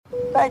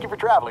Thank you for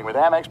traveling with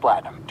Amex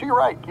Platinum. To your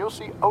right, you'll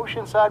see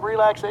oceanside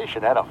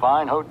relaxation at a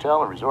fine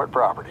hotel and resort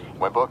property.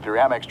 When booked through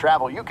Amex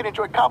Travel, you can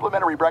enjoy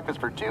complimentary breakfast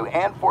for 2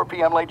 and 4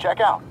 p.m. late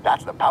checkout.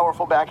 That's the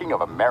powerful backing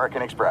of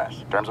American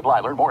Express. Terms apply.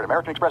 Learn more at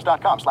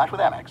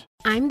americanexpress.com/withAmex.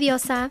 I'm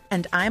Diosa.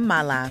 And I'm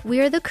Mala. We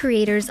are the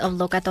creators of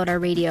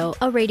Locatora Radio,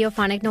 a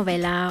radiophonic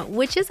novela,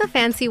 which is a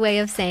fancy way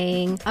of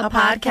saying a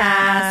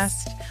podcast.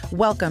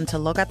 Welcome to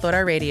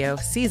Locatora Radio,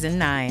 Season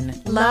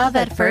 9. Love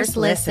at first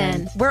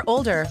listen. We're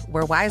older,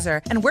 we're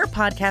wiser, and we're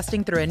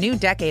podcasting through a new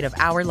decade of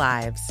our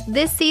lives.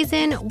 This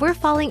season, we're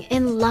falling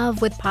in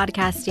love with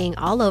podcasting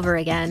all over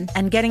again.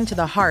 And getting to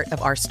the heart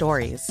of our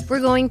stories.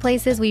 We're going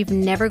places we've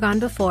never gone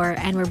before,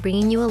 and we're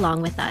bringing you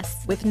along with us.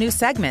 With new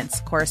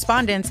segments,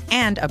 correspondence,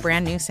 and a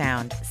brand new sound.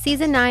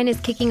 Season 9 is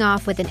kicking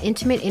off with an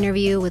intimate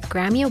interview with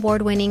Grammy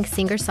Award-winning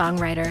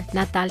singer-songwriter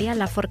Natalia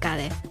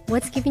Lafourcade.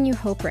 What's giving you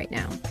hope right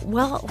now?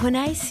 Well, when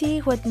I see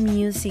what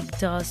music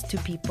does to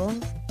people,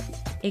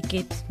 it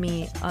gives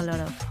me a lot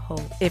of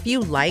hope. If you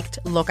liked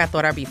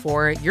Locatora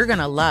before, you're going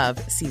to love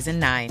Season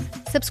 9.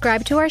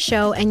 Subscribe to our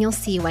show and you'll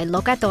see why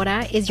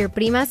Locatora is your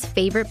prima's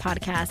favorite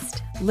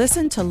podcast.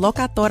 Listen to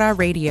Locatora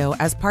Radio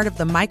as part of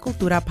the My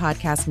Cultura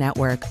Podcast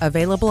Network,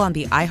 available on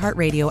the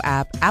iHeartRadio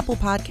app, Apple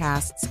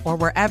Podcasts, or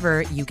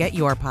wherever you get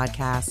your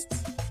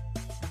podcasts.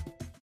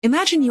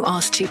 Imagine you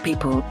ask two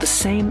people the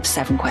same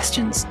 7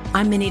 questions.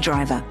 I'm Minnie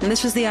Driver, and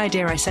this was the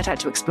idea I set out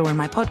to explore in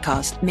my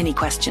podcast, Minnie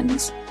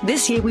Questions.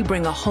 This year, we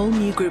bring a whole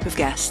new group of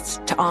guests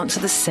to answer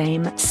the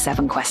same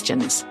 7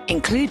 questions,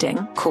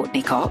 including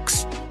Courtney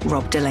Cox,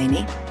 Rob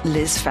Delaney,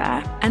 Liz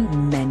Phair,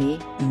 and many,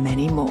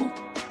 many more.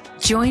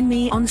 Join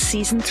me on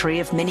Season 3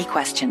 of Minnie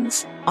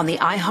Questions on the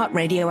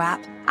iHeartRadio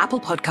app,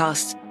 Apple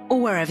Podcasts, or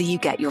wherever you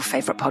get your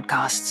favorite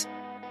podcasts.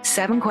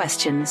 7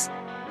 questions,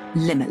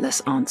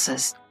 limitless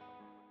answers.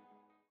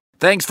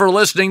 Thanks for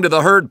listening to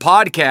the Herd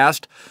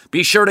Podcast.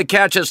 Be sure to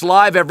catch us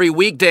live every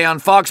weekday on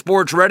Fox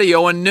Sports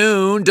Radio at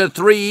noon to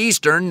 3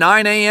 Eastern,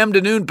 9 a.m.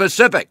 to noon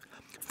Pacific.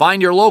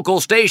 Find your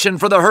local station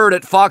for the Herd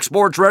at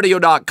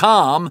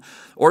foxsportsradio.com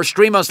or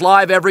stream us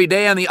live every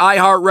day on the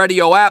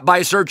iHeartRadio app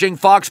by searching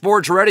Fox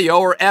Sports Radio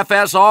or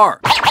FSR.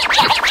 Now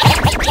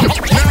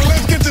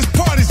let's get this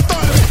party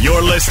started.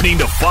 You're listening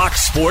to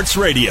Fox Sports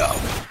Radio.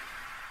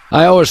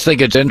 I always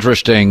think it's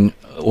interesting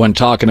when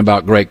talking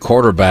about great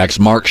quarterbacks.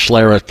 Mark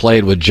Schlereth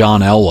played with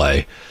John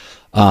Elway.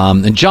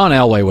 And John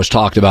Elway was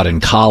talked about in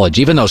college,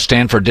 even though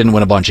Stanford didn't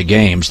win a bunch of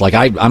games. Like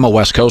I'm a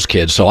West Coast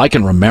kid, so I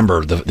can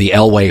remember the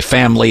Elway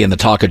family and the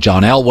talk of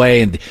John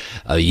Elway, and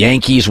the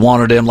Yankees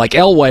wanted him. Like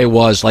Elway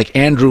was like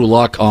Andrew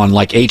Luck on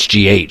like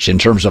HGH in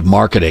terms of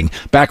marketing.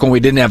 Back when we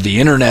didn't have the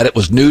internet, it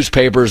was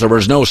newspapers, there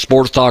was no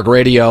sports talk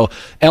radio.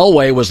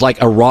 Elway was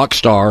like a rock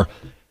star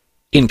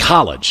in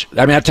college. I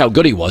mean, that's how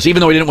good he was,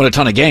 even though he didn't win a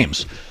ton of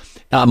games.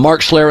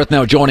 Mark Schlereth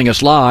now joining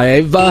us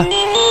live.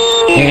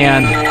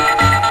 And,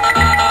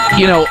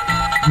 you know,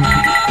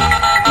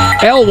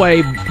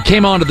 Elway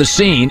came onto the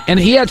scene, and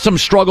he had some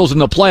struggles in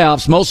the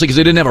playoffs, mostly because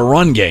he didn't have a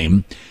run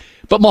game.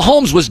 But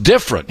Mahomes was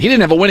different. He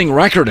didn't have a winning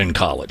record in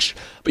college.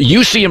 But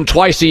you see him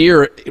twice a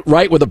year,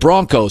 right, with the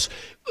Broncos.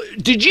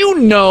 Did you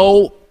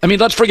know, I mean,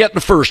 let's forget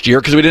the first year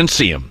because we didn't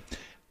see him.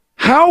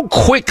 How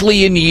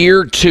quickly in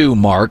year 2,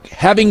 Mark,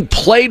 having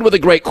played with a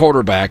great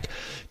quarterback,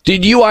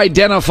 did you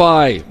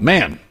identify,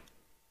 man,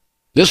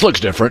 this looks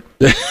different?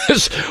 Did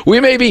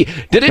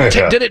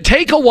it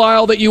take a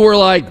while that you were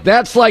like,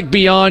 that's like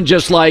beyond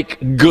just like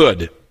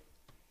good?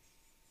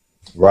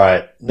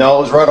 Right. No,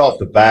 it was right off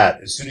the bat.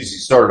 As soon as he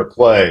started to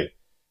play,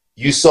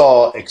 you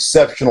saw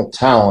exceptional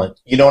talent.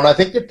 You know, and I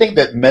think the thing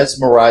that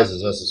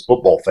mesmerizes us as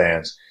football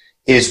fans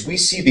is we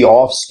see the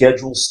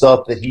off-schedule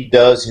stuff that he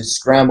does, his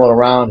scrambling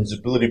around, his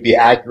ability to be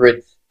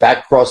accurate, back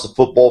across the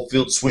football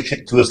field, switch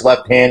it to his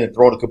left hand and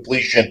throw a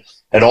completion,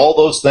 and all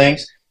those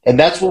things. And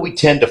that's what we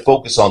tend to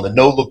focus on, the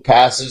no-look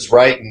passes,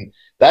 right? And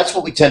that's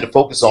what we tend to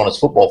focus on as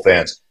football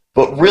fans.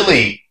 But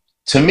really,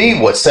 to me,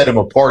 what set him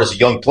apart as a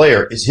young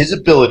player is his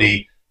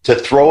ability to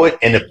throw it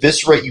and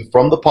eviscerate you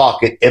from the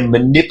pocket and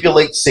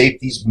manipulate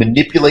safeties,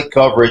 manipulate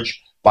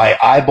coverage by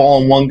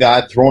eyeballing one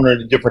guy, throwing it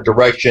in a different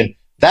direction.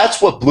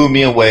 That's what blew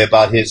me away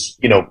about his,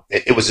 you know,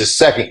 it was his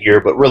second year,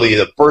 but really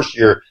the first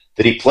year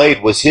that he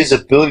played was his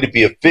ability to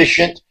be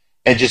efficient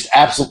and just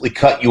absolutely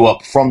cut you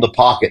up from the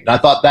pocket. And I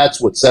thought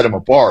that's what set him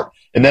apart.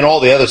 And then all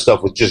the other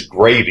stuff was just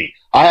gravy.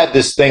 I had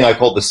this thing I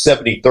called the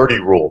 70-30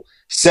 rule.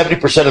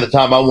 70% of the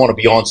time I want to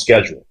be on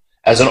schedule.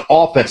 As an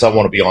offense, I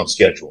want to be on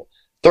schedule.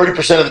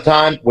 30% of the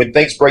time, when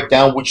things break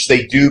down, which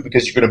they do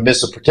because you're going to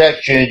miss a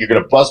protection, you're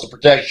going to bust a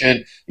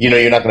protection, you know,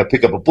 you're not going to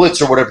pick up a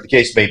blitz or whatever the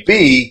case may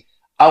be,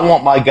 I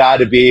want my guy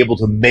to be able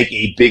to make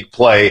a big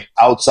play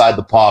outside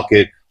the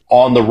pocket,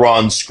 on the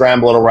run,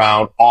 scrambling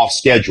around, off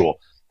schedule.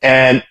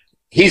 And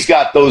he's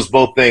got those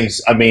both things.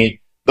 I mean,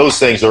 those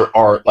things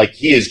are like,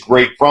 he is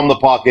great from the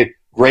pocket,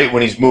 great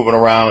when he's moving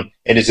around,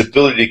 and his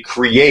ability to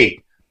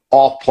create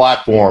off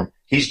platform.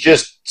 He's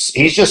just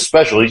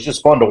special. He's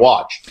just fun to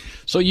watch.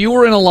 So you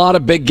were in a lot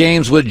of big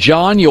games with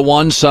John. You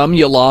won some,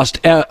 you lost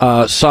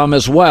some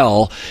as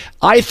well.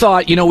 I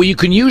thought, you know, you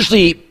can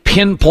usually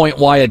pinpoint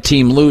why a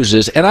team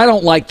loses, and I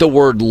don't like the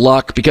word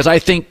luck because I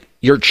think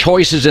your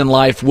choices in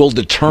life will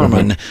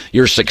determine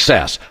your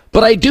success.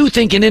 But I do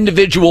think in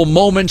individual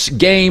moments,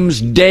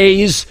 games,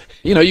 days,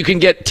 you can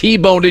get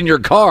T-boned in your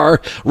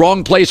car,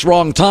 wrong place,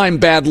 wrong time,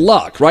 bad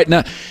luck, right?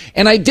 Now,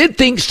 and I did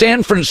think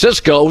San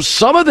Francisco,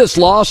 some of this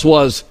loss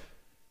was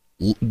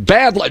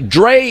bad luck.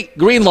 Dre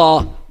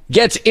Greenlaw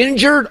gets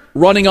injured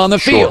running on the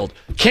field.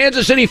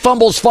 Kansas City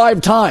fumbles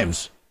 5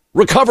 times,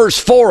 recovers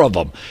 4 of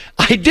them.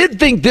 I did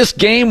think this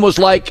game was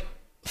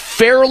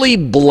fairly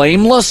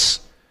blameless.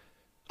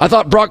 I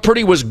thought Brock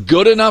Purdy was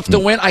good enough to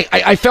win.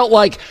 I felt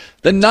like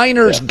the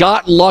Niners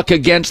got luck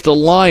against the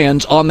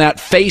Lions on that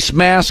face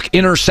mask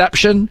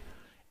interception,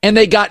 and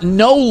they got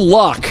no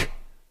luck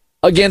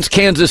against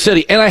Kansas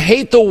City. And I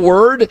hate the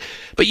word,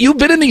 but you've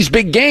been in these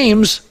big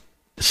games.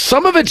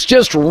 Some of it's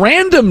just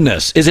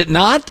randomness, is it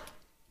not?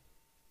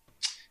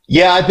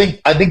 Yeah, I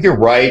think you're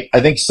right. I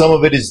think some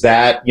of it is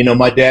that.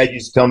 My dad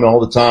used to tell me all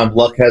the time,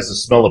 luck has the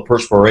smell of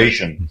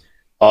perspiration.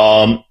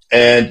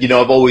 And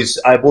I've always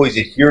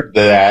adhered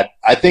to that.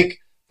 I think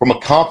from a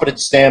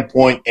confidence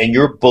standpoint and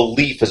your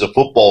belief as a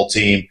football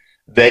team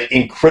that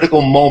in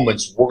critical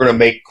moments we're going to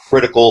make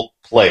critical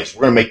plays.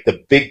 We're going to make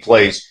the big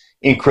plays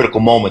in critical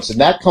moments, and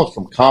that comes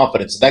from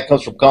confidence. And that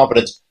comes from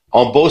confidence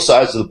on both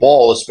sides of the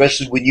ball,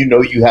 especially when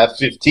you have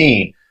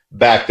 15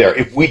 back there.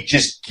 If we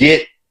just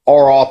get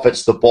our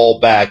offense the ball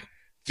back,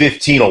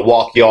 15 will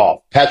walk you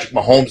off. Patrick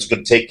Mahomes is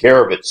going to take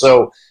care of it.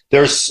 So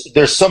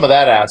there's some of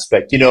that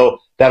aspect.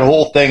 That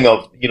whole thing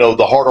of,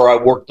 the harder I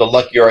work, the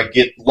luckier I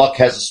get. Luck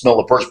has the smell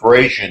of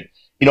perspiration.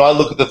 I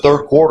look at the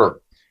third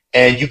quarter,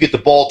 and you get the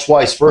ball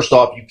twice. First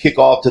off, you kick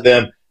off to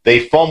them.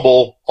 They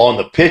fumble on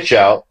the pitch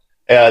out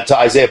to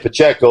Isaiah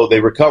Pacheco. They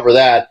recover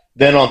that.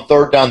 Then on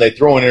third down, they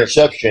throw an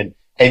interception,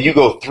 and you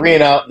go 3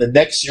 and out. In the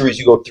next series,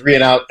 you go 3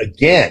 and out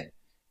again.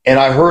 And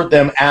I heard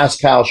them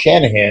ask Kyle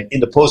Shanahan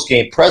in the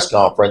postgame press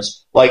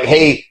conference,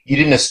 hey, you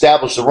didn't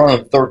establish the run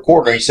in the third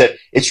quarter. And he said,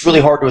 it's really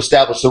hard to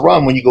establish the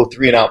run when you go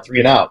 3 and out, 3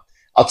 and out.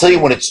 I'll tell you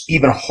when it's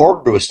even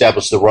harder to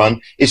establish the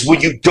run is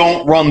when you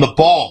don't run the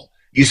ball.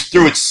 You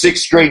threw it 6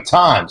 straight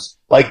times.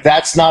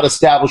 That's not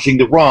establishing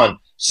the run.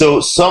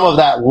 So some of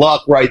that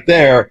luck right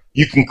there,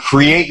 you can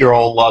create your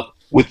own luck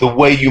with the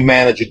way you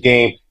manage a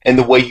game and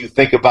the way you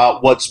think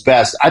about what's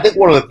best. I think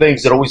one of the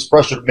things that always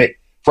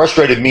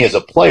frustrated me as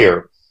a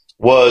player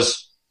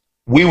was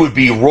we would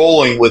be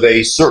rolling with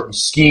a certain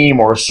scheme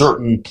or a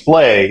certain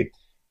play,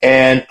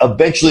 and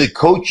eventually the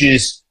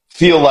coaches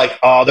feel like,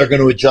 they're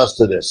going to adjust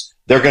to this.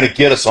 They're going to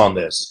get us on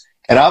this.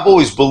 And I've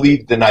always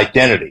believed in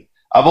identity.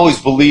 I've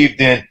always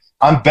believed in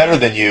I'm better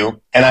than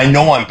you, and I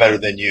know I'm better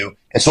than you.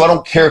 And so I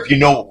don't care if you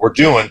know what we're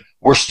doing.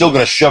 We're still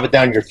going to shove it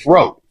down your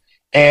throat.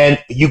 And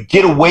you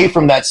get away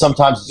from that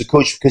sometimes as a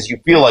coach because you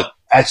feel like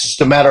it's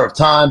just a matter of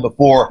time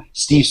before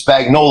Steve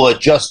Spagnuolo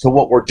adjusts to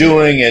what we're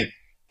doing.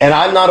 And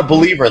I'm not a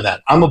believer in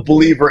that. I'm a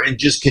believer in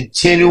just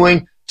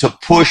continuing to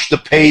push the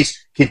pace,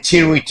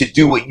 continuing to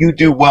do what you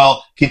do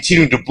well,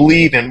 continuing to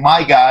believe in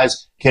my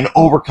guys can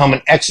overcome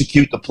and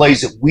execute the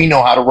plays that we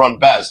know how to run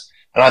best.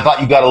 And I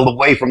thought you got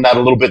away from that a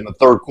little bit in the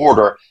third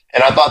quarter.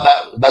 And I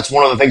thought that's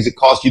one of the things that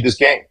cost you this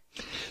game.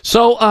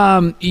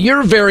 So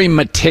you're very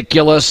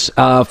meticulous.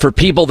 For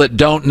people that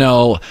don't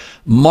know,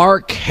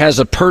 Mark has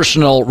a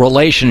personal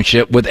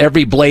relationship with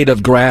every blade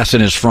of grass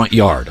in his front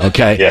yard,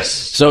 okay? Yes.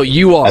 So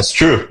you are. That's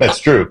true. That's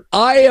true.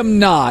 I am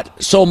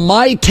not. So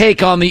my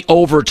take on the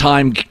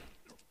overtime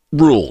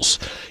rules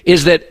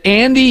is that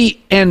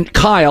Andy and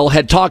Kyle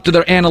had talked to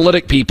their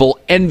analytic people,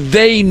 and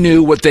they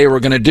knew what they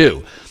were going to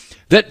do.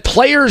 That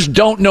players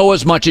don't know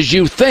as much as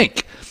you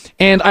think.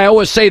 And I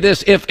always say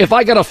this, if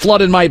I got a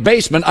flood in my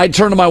basement, I'd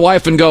turn to my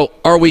wife and go,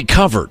 are we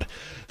covered?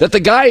 That the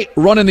guy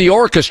running the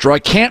orchestra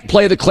can't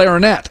play the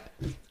clarinet.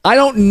 I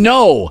don't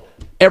know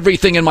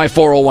everything in my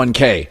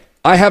 401k.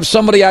 I have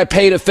somebody I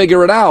pay to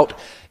figure it out,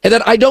 and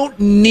that I don't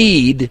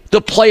need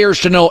the players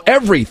to know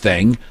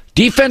everything.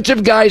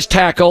 Defensive guys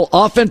tackle,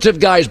 offensive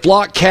guys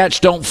block,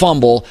 catch, don't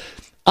fumble.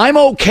 I'm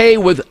okay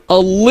with a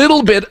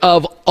little bit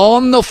of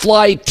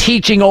on-the-fly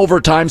teaching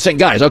overtime, saying,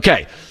 guys,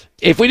 okay,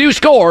 if we do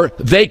score,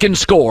 they can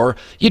score.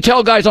 You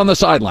tell guys on the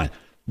sideline.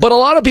 But a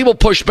lot of people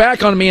push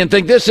back on me and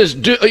think this is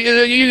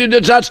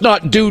that's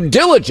not due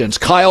diligence.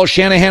 Kyle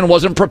Shanahan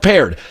wasn't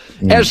prepared.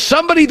 As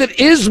somebody that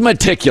is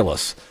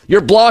meticulous,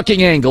 your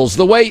blocking angles,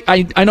 the way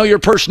I know your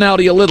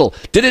personality a little,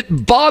 did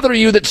it bother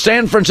you that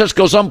San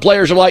Francisco, some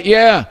players are like,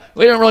 yeah,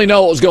 we didn't really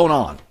know what was going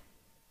on?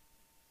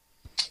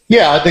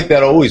 Yeah, I think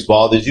that always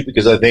bothers you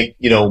because I think,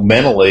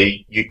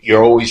 mentally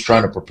you're always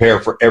trying to prepare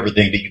for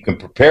everything that you can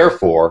prepare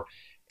for.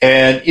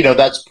 And,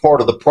 that's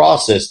part of the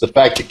process. The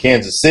fact that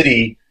Kansas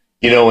City,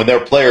 and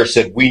their players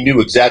said we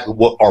knew exactly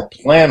what our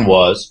plan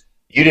was.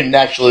 You didn't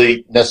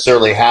actually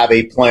necessarily have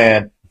a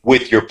plan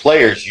with your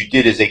players. You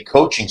did as a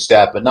coaching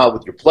staff, but not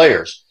with your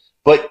players.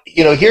 But,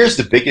 here's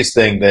the biggest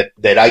thing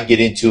that I get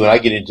into, and I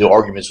get into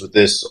arguments with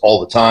this all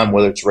the time,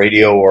 whether it's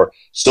radio or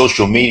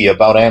social media,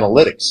 about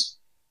analytics.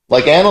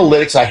 Like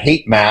analytics, I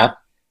hate math.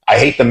 I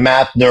hate the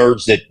math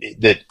nerds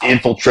that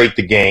infiltrate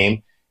the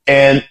game.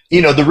 And,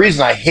 the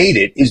reason I hate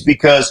it is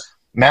because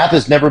Math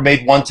has never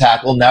made one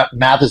tackle.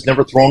 Math has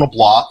never thrown a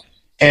block.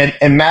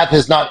 And Math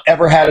has not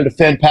ever had to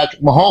defend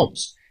Patrick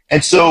Mahomes.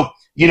 And so,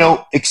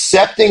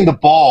 accepting the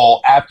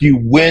ball after you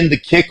win the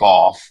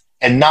kickoff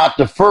and not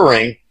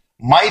deferring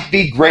might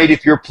be great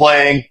if you're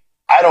playing,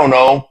 I don't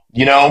know,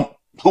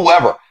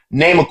 whoever.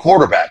 Name a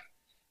quarterback.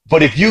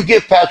 But if you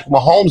give Patrick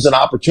Mahomes an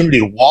opportunity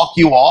to walk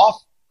you off,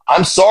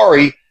 I'm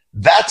sorry,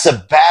 that's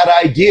a bad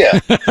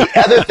idea. The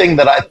other thing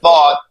that I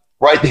thought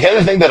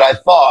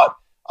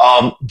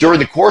during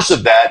the course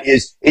of that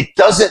is it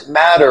doesn't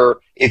matter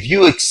if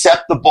you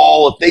accept the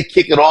ball, if they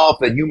kick it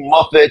off and you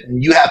muff it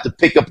and you have to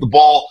pick up the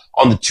ball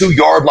on the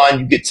 2-yard line,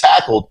 you get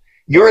tackled.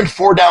 You're in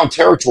 4-down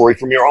territory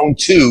from your own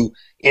 2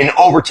 in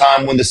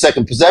overtime when the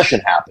second possession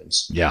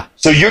happens. Yeah.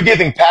 So you're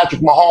giving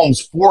Patrick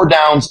Mahomes 4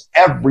 downs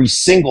every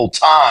single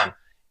time.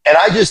 And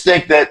I just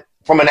think that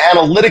from an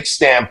analytics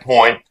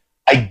standpoint,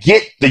 I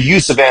get the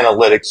use of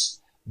analytics,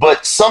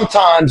 but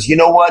sometimes, you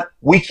know what?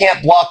 We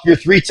can't block your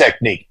 3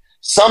 technique.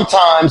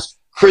 Sometimes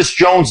Chris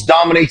Jones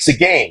dominates the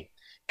game,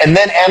 and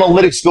then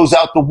analytics goes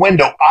out the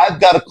window.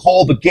 I've got to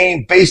call the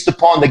game based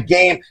upon the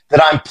game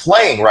that I'm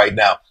playing right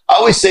now. I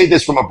always say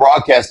this from a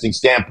broadcasting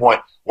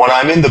standpoint when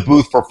I'm in the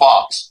booth for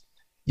Fox.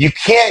 You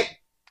can't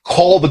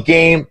call the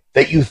game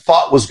that you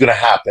thought was going to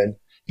happen.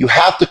 You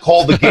have to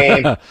call the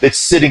game that's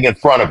sitting in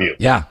front of you.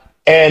 Yeah.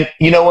 And,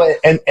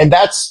 and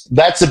that's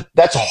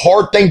a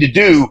hard thing to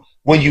do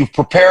when you've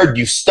prepared,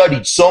 you've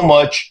studied so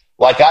much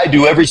like I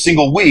do every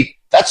single week.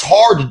 That's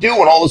hard to do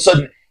when all of a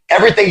sudden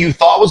everything you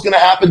thought was going to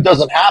happen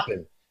doesn't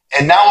happen.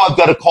 And now I've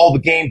got to call the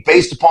game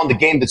based upon the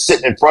game that's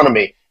sitting in front of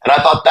me. And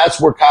I thought that's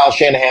where Kyle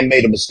Shanahan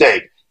made a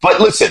mistake. But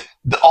listen,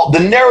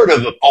 the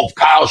narrative of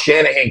Kyle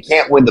Shanahan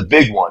can't win the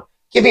big one.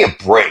 Give me a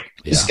break.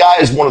 Yeah. This guy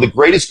is one of the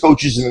greatest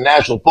coaches in the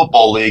National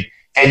Football League.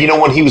 And,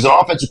 when he was an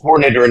offensive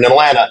coordinator in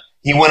Atlanta,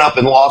 he went up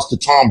and lost to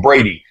Tom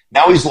Brady.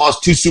 Now he's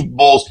lost 2 Super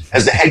Bowls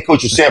as the head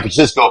coach of San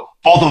Francisco,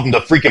 both of them to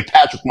freaking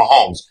Patrick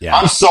Mahomes. Yeah.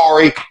 I'm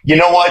sorry. You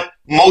know what?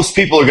 Most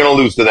people are going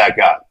to lose to that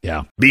guy.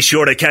 Yeah. Be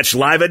sure to catch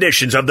live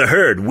editions of The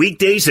Herd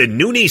weekdays at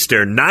noon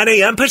Eastern, 9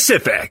 a.m.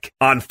 Pacific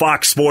on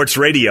Fox Sports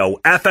Radio,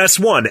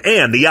 FS1,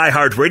 and the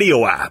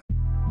iHeartRadio app.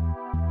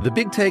 The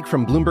Big Take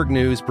from Bloomberg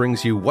News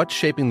brings you what's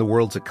shaping the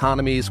world's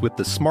economies with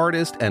the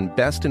smartest and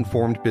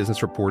best-informed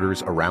business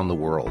reporters around the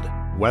world.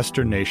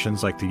 Western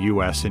nations like the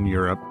U.S. and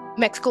Europe.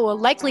 Mexico will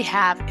likely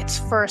have its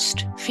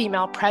first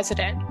female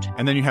president.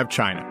 And then you have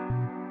China.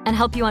 And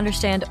help you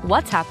understand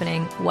what's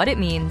happening, what it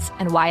means,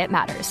 and why it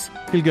matters.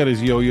 He'll get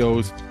his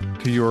yo-yos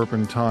to Europe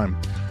in time.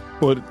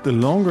 But the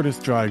longer this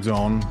drags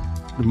on,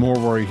 the more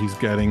worry he's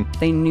getting.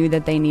 They knew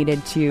that they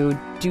needed to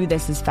do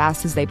this as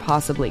fast as they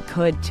possibly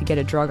could to get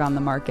a drug on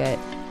the market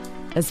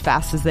as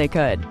fast as they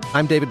could.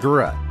 I'm David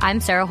Gura.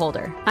 I'm Sarah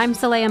Holder. I'm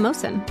Saleha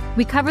Mohsen.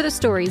 We cover the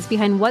stories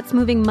behind what's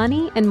moving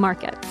money and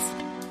markets.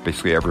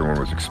 Basically, everyone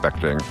was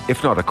expecting,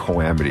 if not a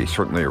calamity,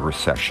 certainly a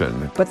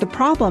recession. But the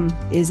problem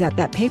is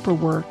that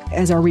paperwork,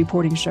 as our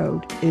reporting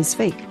showed, is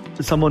fake.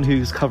 As someone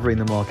who's covering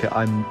the market,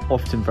 I'm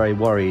often very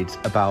worried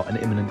about an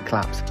imminent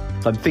collapse.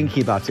 I'm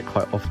thinking about it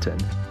quite often.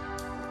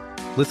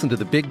 Listen to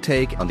The Big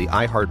Take on the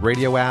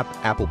iHeartRadio app,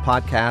 Apple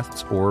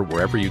Podcasts, or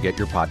wherever you get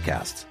your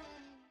podcasts.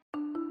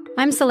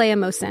 I'm Saleha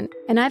Mohsen,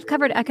 and I've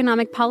covered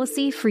economic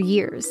policy for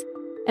years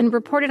and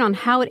reported on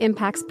how it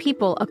impacts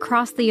people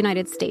across the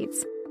United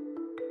States.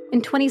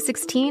 In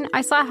 2016,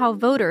 I saw how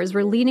voters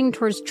were leaning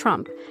towards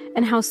Trump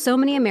and how so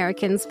many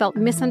Americans felt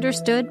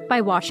misunderstood by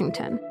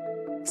Washington.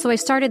 So I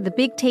started The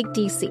Big Take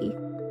DC.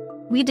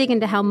 We dig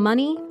into how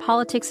money,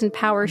 politics, and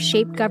power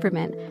shape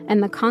government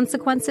and the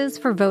consequences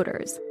for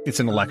voters.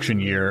 It's an election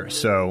year,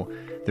 so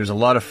there's a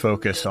lot of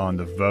focus on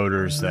the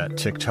voters that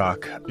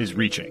TikTok is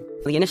reaching.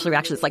 The initial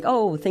reaction is like,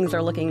 oh, things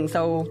are looking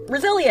so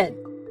resilient.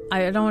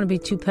 I don't want to be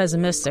too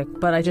pessimistic,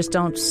 but I just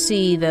don't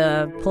see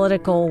the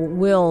political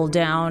will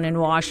down in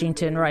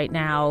Washington right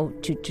now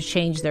to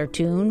change their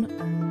tune.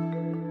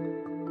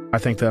 I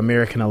think the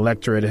American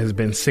electorate has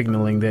been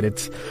signaling that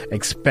it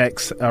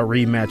expects a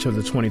rematch of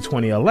the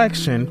 2020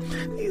 election.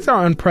 These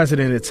are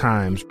unprecedented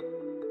times.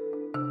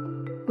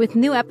 With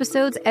new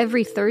episodes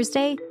every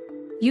Thursday,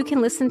 you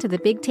can listen to The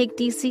Big Take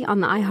DC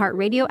on the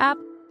iHeartRadio app,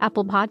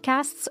 Apple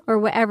Podcasts, or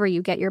wherever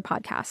you get your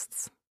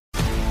podcasts.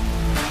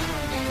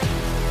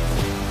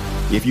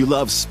 If you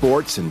love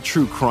sports and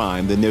true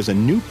crime, then there's a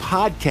new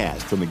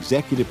podcast from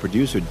executive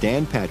producer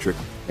Dan Patrick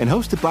and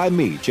hosted by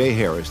me, Jay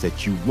Harris,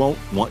 that you won't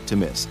want to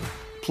miss.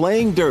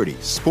 Playing Dirty: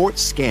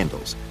 Sports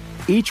Scandals.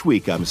 Each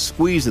week, I'm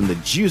squeezing the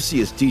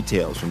juiciest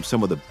details from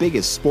some of the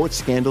biggest sports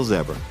scandals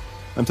ever.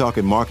 I'm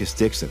talking Marcus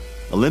Dixon,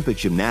 Olympic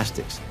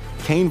gymnastics,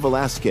 Cain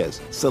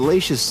Velasquez,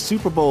 salacious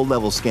Super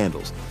Bowl-level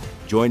scandals.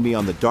 Join me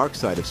on the dark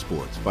side of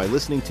sports by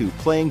listening to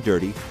Playing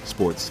Dirty: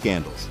 Sports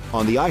Scandals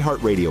on the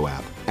iHeartRadio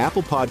app,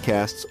 Apple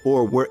Podcasts,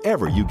 or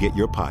wherever you get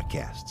your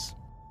podcasts.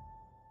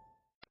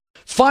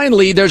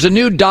 Finally, there's a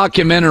new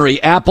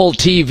documentary, Apple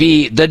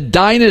TV, The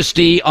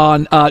Dynasty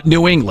on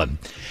New England.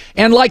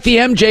 And like the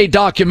MJ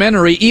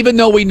documentary, even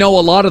though we know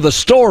a lot of the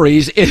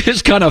stories, it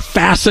is kind of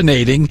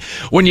fascinating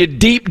when you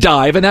deep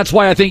dive. And that's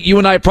why I think you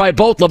and I probably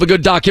both love a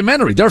good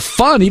documentary. They're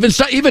fun.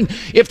 Even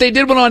if they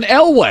did one on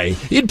Elway,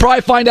 you'd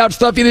probably find out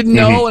stuff you didn't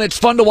know, and it's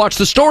fun to watch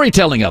the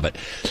storytelling of it.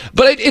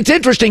 But it's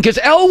interesting because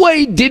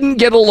Elway didn't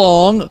get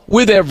along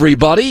with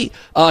everybody.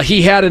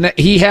 He had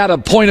a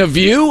point of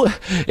view,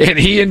 and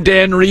he and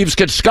Dan Reeves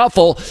could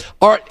scuffle.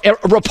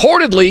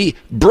 Reportedly,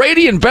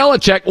 Brady and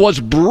Belichick was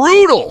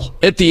brutal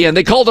at the end.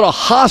 They called it a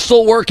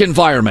hostile work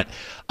environment.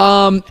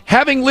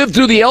 Having lived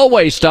through the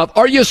Elway stuff,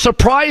 are you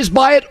surprised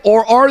by it,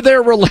 or are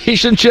there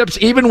relationships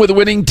even with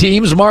winning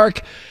teams,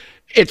 Mark?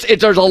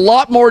 There's a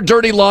lot more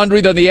dirty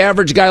laundry than the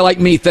average guy like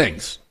me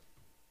thinks.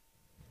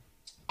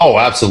 Oh,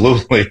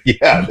 absolutely.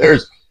 Yeah,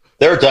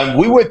 there are times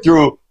we went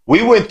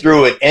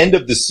through an end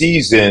of the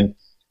season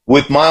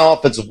with my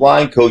offensive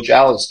line coach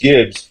Alex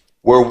Gibbs,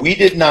 where we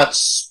did not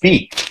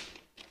speak.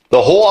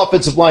 The whole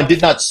offensive line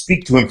did not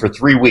speak to him for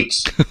 3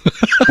 weeks.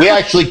 We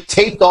actually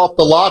taped off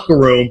the locker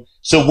room,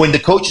 so when the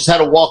coaches had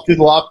to walk through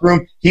the locker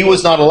room, he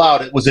was not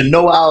allowed. It was a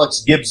no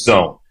Alex Gibbs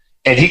zone,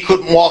 and he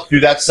couldn't walk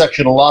through that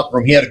section of the locker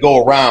room. He had to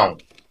go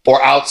around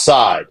or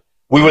outside.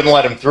 We wouldn't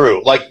let him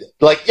through.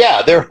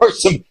 Yeah, there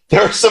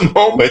are some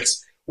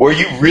moments where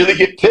you really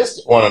get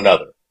pissed at one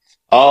another.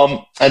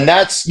 And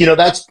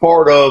that's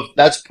part of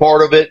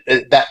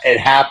it. That it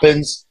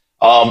happens.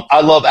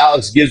 I love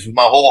Alex Gibbs with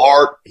my whole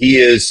heart. He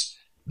is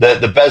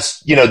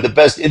the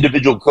best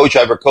individual coach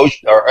I ever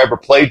coached or ever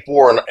played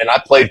for. And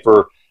I played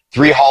for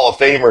 3 Hall of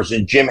Famers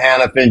in Jim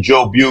Hanifin,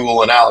 Joe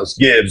Bugle, and Alex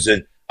Gibbs.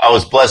 And I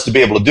was blessed to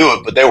be able to do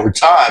it. But there were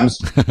times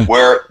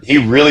where he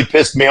really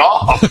pissed me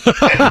off.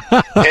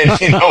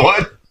 and you know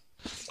what?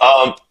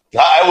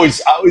 I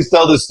always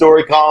tell this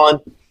story, Colin,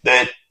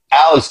 that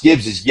Alex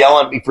Gibbs is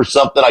yelling at me for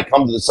something. I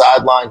come to the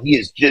sideline. He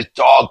is just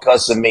dog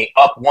cussing me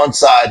up one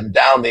side and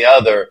down the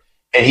other.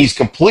 And he's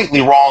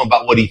completely wrong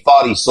about what he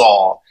thought he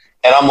saw.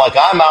 And I'm like,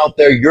 I'm out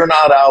there. You're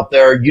not out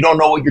there. You don't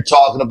know what you're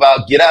talking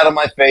about. Get out of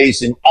my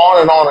face. And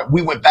on.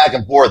 We went back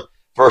and forth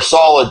for a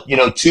solid,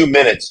 2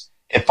 minutes.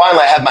 And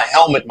finally, I had my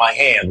helmet in my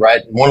hand,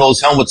 right? One of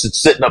those helmets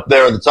that's sitting up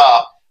there on the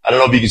top. I don't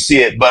know if you can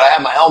see it, but I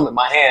had my helmet in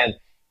my hand.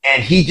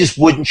 And he just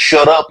wouldn't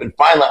shut up. And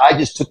finally, I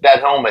just took that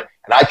helmet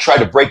and I tried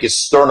to break his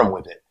sternum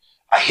with it.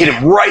 I hit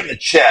him right in the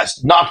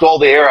chest, knocked all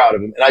the air out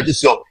of him. And I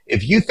just go,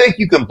 if you think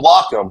you can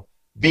block him,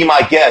 be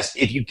my guest.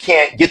 If you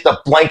can't, get the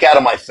blank out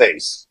of my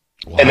face.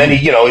 Wow. And then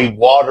he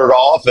watered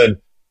off and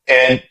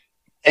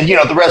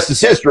the rest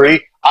is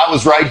history. I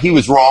was right. He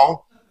was wrong.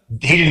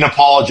 He didn't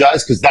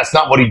apologize because that's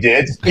not what he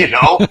did,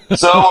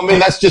 So, I mean,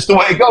 that's just the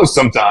way it goes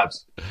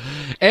sometimes.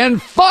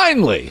 And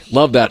finally,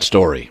 love that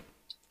story.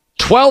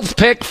 12th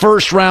pick,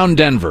 first round,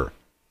 Denver.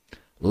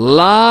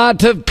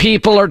 Lot of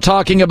people are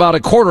talking about a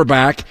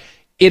quarterback.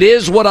 It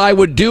is what I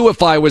would do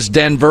if I was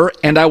Denver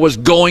and I was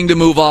going to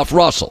move off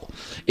Russell.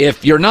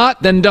 If you're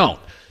not, then don't.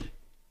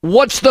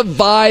 What's the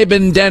vibe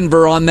in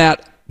Denver on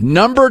that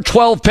number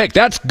 12 pick?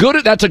 That's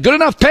good. That's a good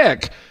enough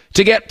pick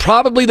to get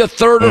probably the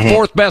third or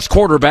fourth best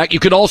quarterback. You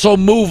could also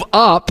move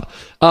up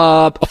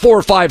 4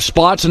 or 5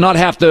 spots and not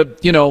have to,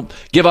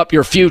 give up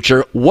your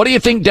future. What do you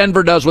think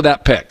Denver does with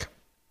that pick?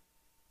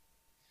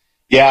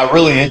 Yeah,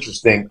 really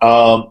interesting.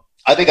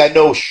 I think I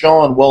know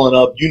Sean well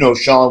enough. You know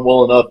Sean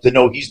well enough to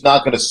know he's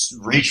not going to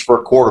reach for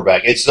a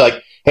quarterback. It's like,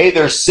 hey,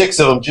 there's 6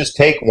 of them. Just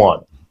take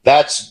one.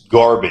 That's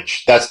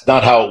garbage. That's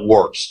not how it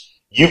works.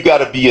 You've got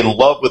to be in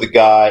love with a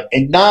guy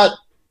and not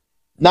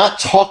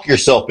talk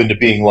yourself into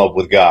being in love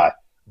with a guy,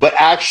 but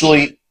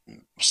actually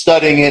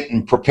studying it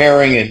and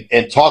preparing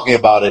and talking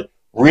about it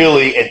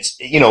really, and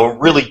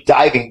really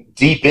diving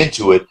deep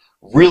into it,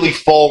 really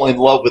fall in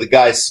love with a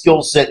guy's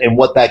skill set and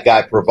what that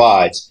guy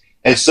provides.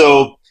 And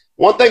so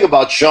one thing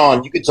about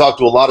Sean, you can talk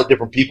to a lot of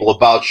different people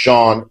about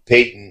Sean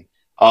Payton,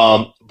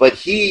 but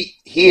he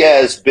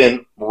has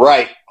been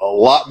right a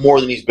lot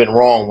more than he's been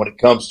wrong when it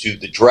comes to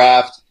the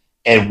draft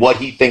and what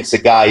he thinks a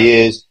guy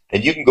is.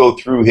 And you can go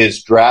through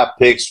his draft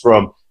picks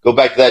go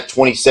back to that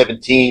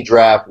 2017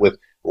 draft with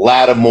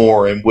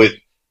Lattimore and with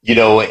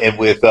Ramczyk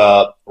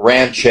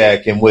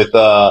and with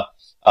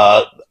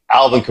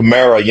Alvin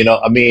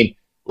Kamara.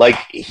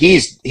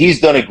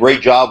 He's done a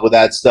great job with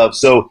that stuff.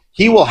 So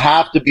he will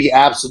have to be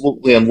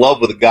absolutely in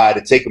love with a guy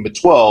to take him at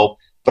 12.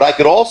 But I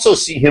could also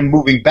see him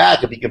moving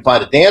back if he can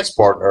find a dance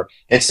partner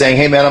and saying,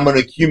 hey, man, I'm going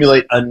to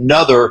accumulate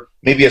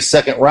maybe a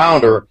second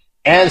rounder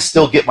and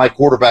still get my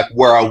quarterback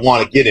where I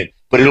want to get him.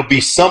 But it'll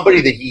be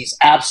somebody that he's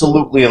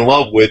absolutely in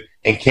love with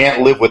and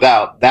can't live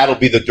without. That'll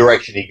be the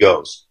direction he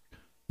goes.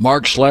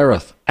 Mark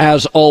Schlereth,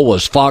 as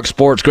always, Fox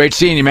Sports. Great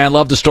seeing you, man.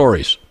 Love the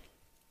stories.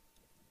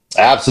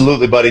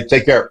 Absolutely, buddy.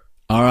 Take care.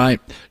 All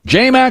right.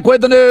 J-Mac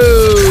with the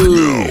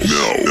news.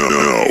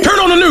 No. Turn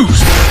on the news.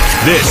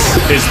 This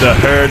is the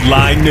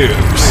Herdline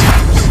News.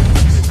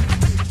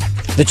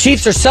 The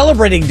Chiefs are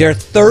celebrating their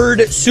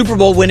 3rd Super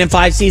Bowl win in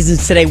 5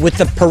 seasons today with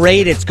the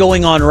parade. It's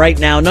going on right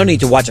now. No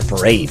need to watch a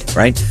parade,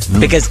 right?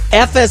 Because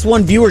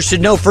FS1 viewers should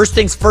know First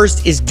Things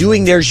First is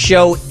doing their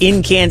show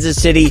in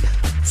Kansas City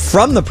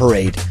from the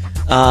parade.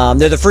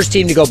 They're the first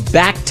team to go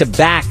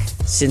back-to-back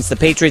since the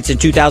Patriots in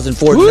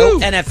 2004. Woo! No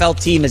NFL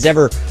team has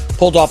ever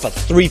pulled off a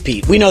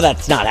three-peat. We know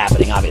that's not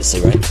happening,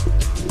 obviously, right?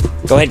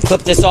 Go ahead and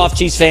clip this off,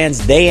 Chiefs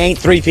fans. They ain't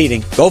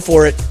three-peating. Go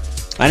for it.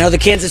 I know the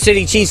Kansas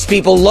City Chiefs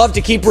people love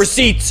to keep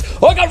receipts.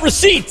 Oh, I got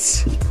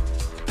receipts.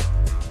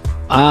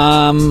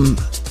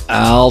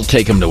 I'll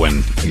take them to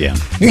win again.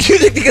 You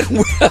think they're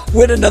going to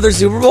win another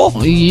Super Bowl?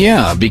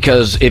 Yeah,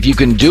 because if you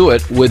can do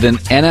it with an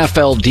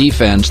NFL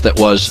defense that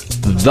was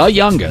the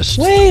youngest.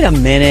 Wait a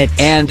minute.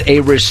 And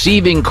a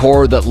receiving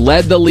core that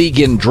led the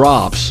league in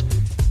drops,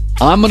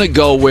 I'm going to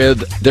go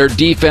with their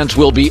defense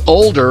will be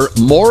older,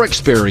 more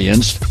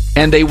experienced,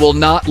 and they will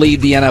not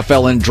lead the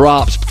NFL in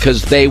drops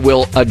because they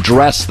will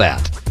address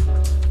that.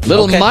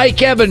 Little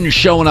Mike Evans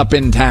showing up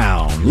in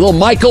town. Little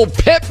Michael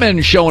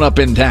Pittman showing up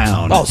in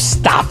town. Oh,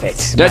 stop it.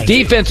 That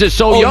defense is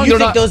so young. You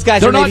think those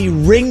guys are maybe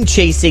ring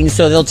chasing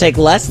so they'll take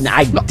less?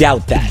 I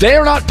doubt that.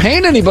 They're not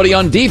paying anybody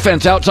on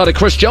defense outside of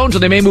Chris Jones,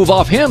 and they may move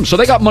off him, so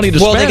they got money to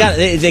spend. Well,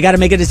 they got to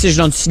make a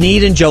decision on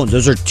Snead and Jones.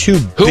 Those are two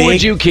Who big...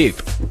 would you keep?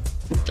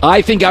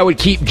 I think I would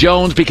keep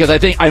Jones because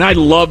I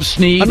love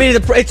Snead. I mean,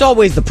 it's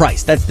always the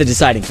price. That's the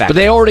deciding factor. But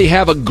they already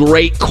have a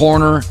great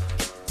corner.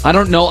 I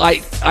don't know.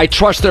 I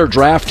trust their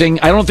drafting.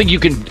 I don't think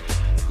you can.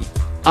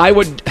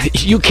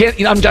 You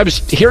can't. I'm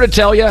just here to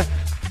tell you,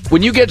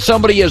 when you get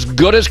somebody as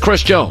good as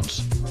Chris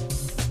Jones,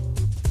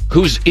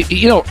 who's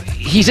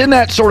he's in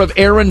that sort of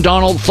Aaron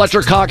Donald,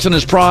 Fletcher Cox in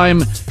his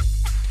prime.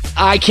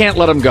 I can't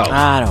let him go.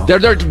 I don't.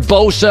 They're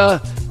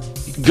Bosa.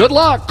 Good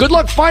luck. Good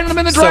luck finding them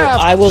in the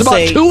draft. So I will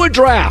say to a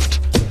draft.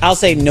 I'll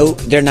say no.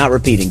 They're not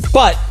repeating,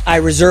 but I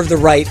reserve the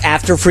right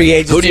after free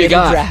agency. Who do you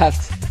got?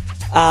 Draft.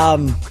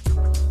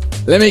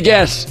 Let me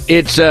guess.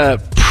 It's a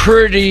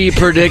pretty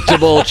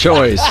predictable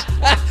choice.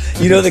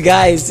 You know the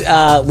guys,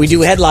 we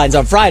do headlines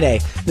on Friday.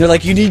 They're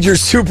like, you need your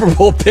Super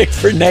Bowl pick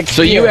for next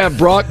year. So you have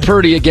Brock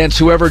Purdy against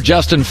whoever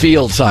Justin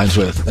Fields signs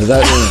with.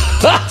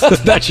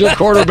 That's your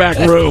quarterback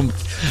room.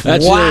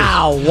 That's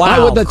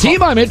wow. The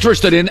team I'm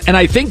interested in, and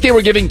I think they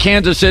were giving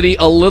Kansas City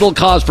a little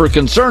cause for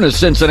concern, is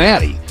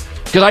Cincinnati.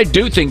 Because I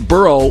do think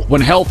Burrow,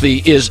 when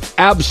healthy, is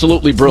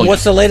absolutely brilliant.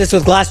 What's the latest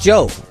with Glass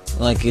Joe?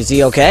 Like, is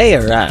he okay?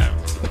 Or I don't know.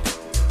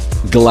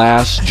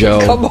 Glass Joe.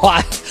 Come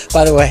on.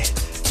 By the way,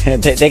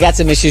 they got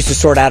some issues to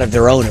sort out of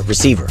their own at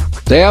receiver.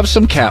 They have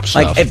some cap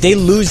stuff. Like, if they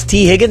lose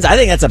T. Higgins, I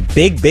think that's a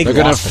big They're going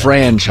to loss.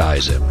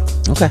 franchise him.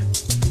 Okay.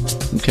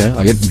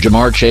 I get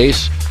Jamar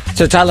Chase.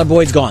 So Tyler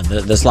Boyd's gone,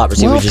 the slot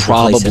receiver. Well,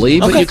 probably,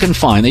 but you can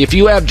find. If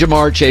you have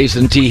Jamar Chase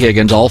and T.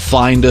 Higgins, I'll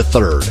find a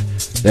third.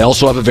 They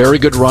also have a very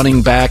good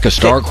running back, a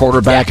star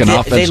quarterback, and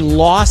offense. They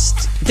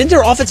lost. Didn't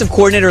their offensive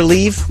coordinator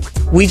leave?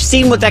 We've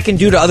seen what that can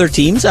do to other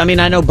teams. I mean,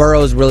 I know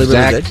Burrow is really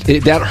good.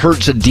 That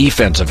hurts a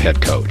defensive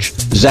head coach.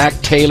 Zach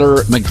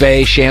Taylor,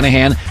 McVay,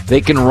 Shanahan,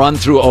 they can run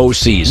through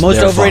OCs.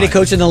 Most overrated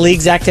coach in the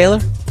league, Zach Taylor?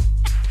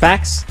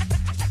 Facts?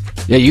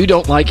 Yeah, you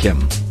don't like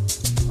him.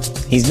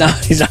 He's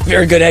not a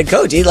very good head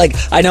coach.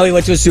 I know he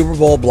went to a Super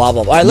Bowl, blah,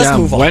 blah, blah. All right, let's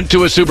move on. Went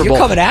to a Super Bowl. You're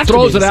coming after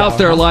Throws me it out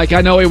there like,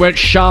 I know he went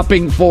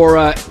shopping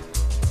for...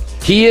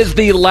 he is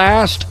the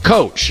last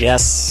coach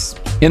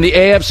in the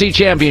AFC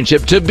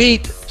Championship to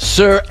beat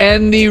Sir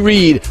Andy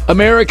Reid,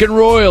 American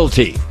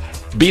royalty.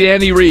 Beat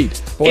Andy Reid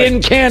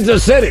in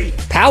Kansas City.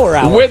 Power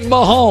hour. With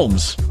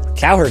Mahomes.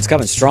 Cowherd's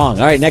coming strong.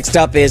 All right, next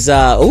up is,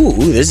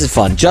 this is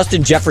fun.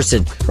 Justin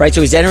Jefferson, right?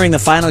 So he's entering the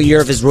final year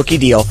of his rookie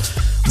deal.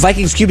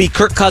 Vikings QB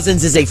Kirk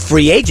Cousins is a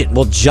free agent.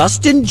 Well,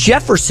 Justin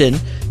Jefferson,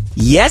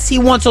 yes, he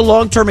wants a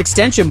long-term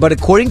extension, but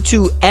according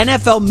to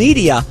NFL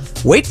media,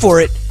 wait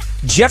for it,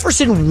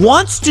 Jefferson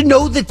wants to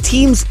know the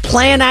team's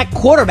plan at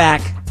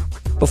quarterback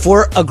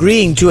before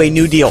agreeing to a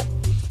new deal.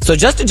 So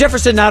Justin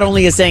Jefferson not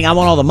only is saying, I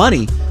want all the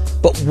money,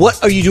 but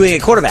what are you doing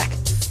at quarterback?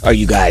 Are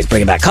you guys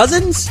bringing back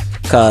Cousins?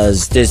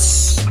 Because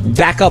this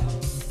backup,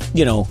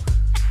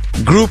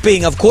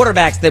 grouping of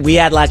quarterbacks that we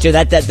had last year,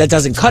 that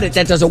doesn't cut it.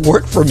 That doesn't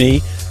work for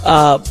me.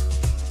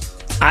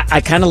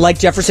 I kind of like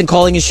Jefferson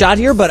calling his shot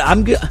here, but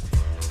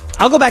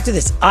I'll go back to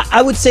this.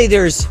 I would say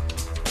there's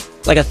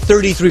like a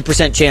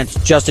 33% chance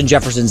Justin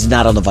Jefferson's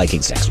not on the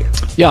Vikings next year.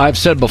 Yeah, I've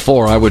said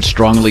before I would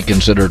strongly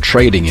consider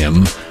trading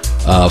him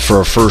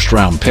for a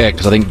first-round pick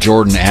because I think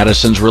Jordan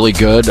Addison's really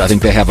good. I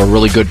think they have a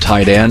really good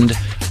tight end.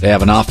 They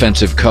have an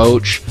offensive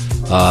coach.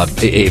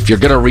 If you're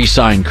going to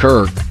re-sign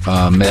Kirk,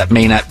 that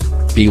may not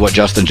be what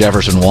Justin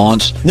Jefferson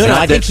wants. No,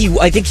 I think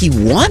he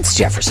wants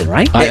Jefferson,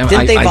 right?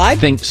 Didn't they vibe? I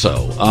think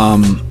so.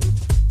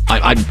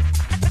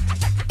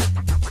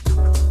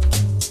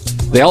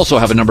 They also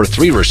have a number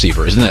 3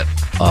 receiver, isn't it?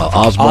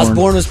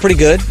 Osborne was pretty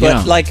good,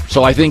 but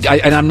so I think,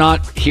 and I'm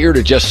not here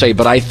to just say,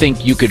 but I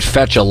think you could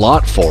fetch a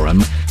lot for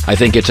him. I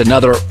think it's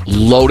another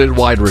loaded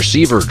wide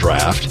receiver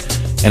draft,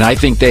 and I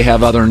think they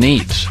have other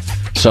needs.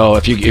 So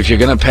if you're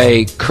going to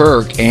pay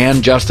Kirk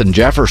and Justin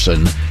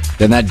Jefferson,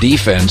 then that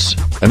defense,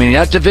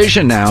 that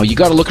division now, you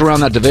got to look around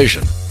that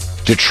division.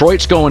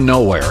 Detroit's going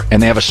nowhere,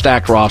 and they have a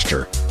stacked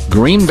roster.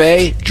 Green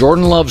Bay,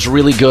 Jordan Love's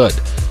really good.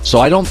 So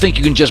I don't think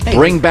you can just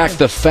bring back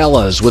the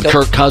fellas with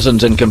Kirk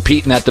Cousins and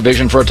compete in that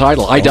division for a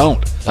title. I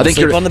don't. I think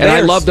and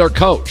I love their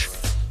coach.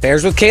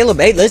 Bears with Caleb.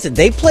 Hey, listen,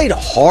 they played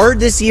hard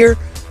this year.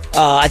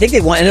 I think they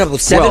ended up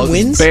with 7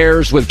 wins.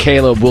 Bears with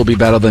Caleb will be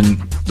better than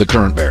the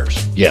current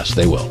Bears. Yes,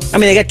 they will. I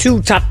mean, they got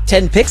 2 top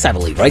 10 picks, I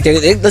believe, right?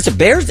 Listen,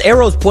 Bears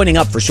arrows pointing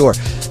up for sure.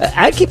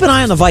 I'd keep an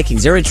eye on the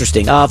Vikings. They're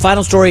interesting.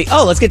 Final story.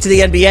 Let's get to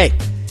the NBA.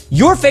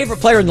 Your favorite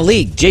player in the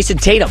league, Jason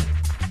Tatum.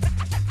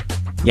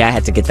 Yeah, I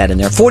had to get that in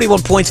there.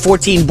 41 points,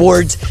 14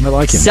 boards. I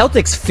like him.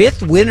 Celtics'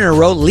 5th win in a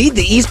row. Lead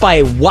the East by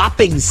a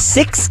whopping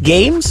 6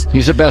 games.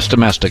 He's the best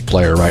domestic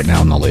player right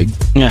now in the league.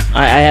 Yeah,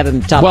 I have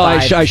him top 5. Well,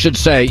 I should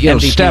say,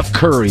 MVP. Steph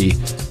Curry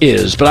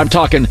is, but I'm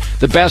talking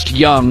the best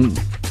young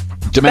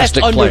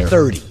domestic best player. Under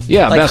 30.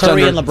 Yeah, like best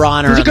Curry under, and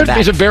LeBron are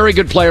he's a very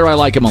good player. I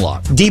like him a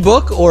lot.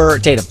 D-Book or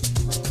Tatum?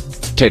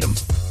 Tatum.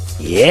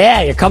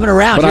 Yeah, you're coming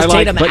around.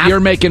 But you're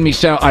making me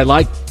sound. I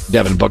like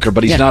Devin Booker,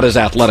 but he's not as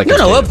athletic as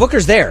Tatum.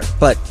 Booker's there,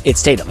 but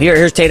it's Tatum.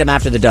 Here's Tatum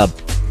after the dub.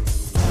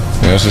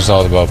 It's just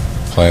all about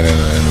playing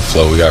in the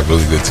flow. We got a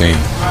really good team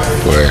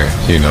where,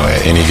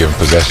 at any given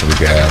possession we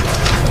could have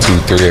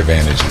 2-3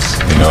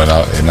 advantages, and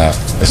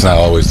it's not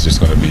always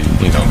just going to be,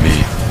 me.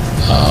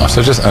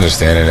 So just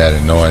understanding that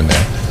and knowing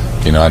that,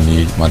 I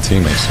need my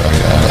teammates.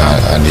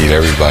 I need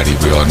everybody.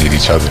 We all need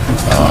each other.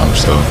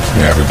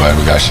 Everybody,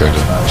 we got to share the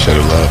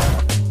love.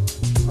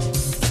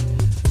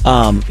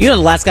 The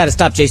last guy to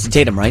stop Jason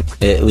Tatum, right?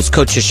 It was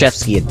Coach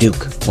Krzyzewski at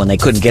Duke when they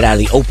couldn't get out of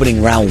the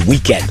opening round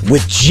weekend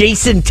with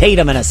Jason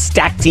Tatum and a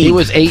stacked team. He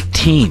was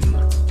 18.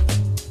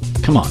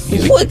 Come on.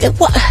 What?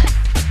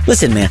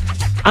 Listen, man.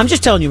 I'm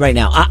just telling you right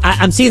now.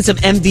 I'm seeing some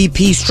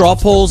MVP straw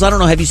polls. I don't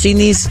know. Have you seen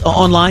these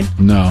online?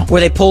 No.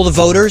 Where they poll the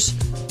voters?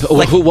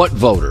 What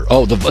voter?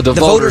 Oh, the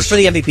voters for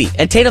the MVP.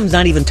 And Tatum's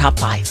not even top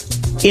 5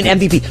 in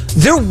MVP.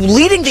 They're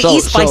leading the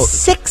East by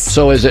 6.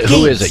 So is it? Games.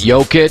 Who is it?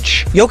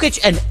 Jokic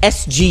and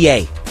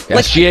SGA.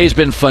 SGA's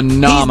been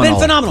phenomenal. He's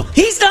been phenomenal.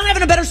 He's not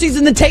having a better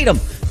season than Tatum.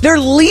 They're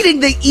leading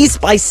the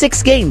East by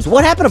 6 games.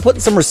 What happened to putting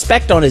some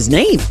respect on his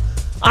name?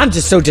 I'm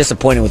just so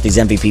disappointed with these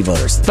MVP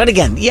voters. But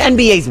again, the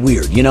NBA's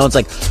weird. It's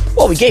like,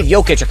 we gave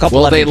Jokic a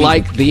couple of MVP.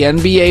 Well, the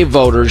NBA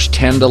voters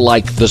tend to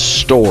like the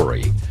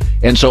story.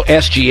 And so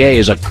SGA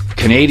is a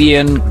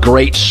Canadian,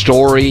 great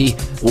story.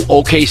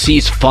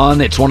 OKC's fun.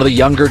 It's one of the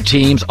younger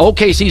teams.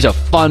 OKC's a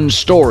fun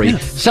story. Yeah.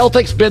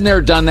 Celtics been there,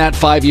 done that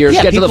 5 years.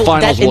 Get to the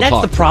finals, we'll talk.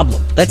 That's the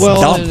problem. That's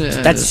dumb.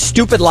 That's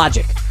stupid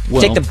logic.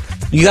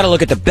 You got to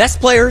look at the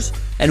best players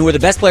and who are the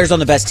best players on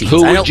the best teams.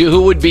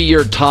 Who would be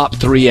your top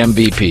 3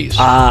 MVPs?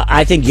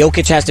 I think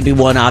Jokic has to be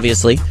one,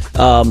 obviously.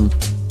 I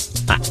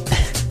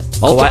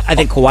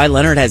think Kawhi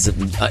Leonard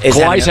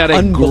Kawhi's had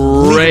a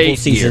great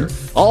season.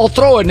 I'll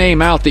throw a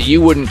name out that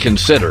you wouldn't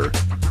consider.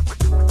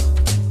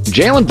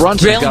 Jalen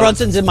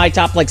Brunson's in my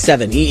top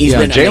 7. He's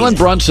been amazing. Jalen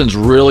Brunson's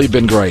really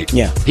been great.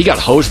 Yeah. He got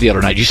hosed the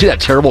other night. Did you see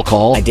that terrible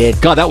call? I did.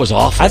 God, that was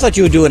awful. I thought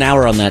you would do an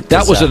hour on that.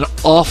 That was an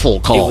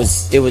awful call. It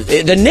was.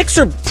 The Knicks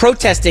are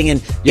protesting,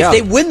 and if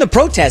they win the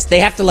protest,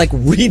 they have to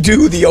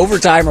redo the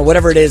overtime or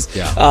whatever it is.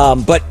 Yeah.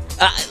 But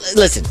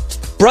listen,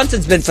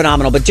 Brunson's been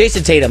phenomenal, but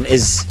Jason Tatum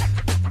is.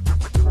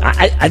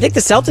 I think the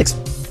Celtics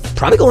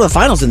probably go to the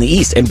finals in the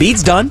East.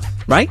 Embiid's done,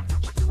 right?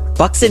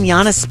 Bucks and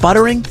Giannis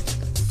sputtering.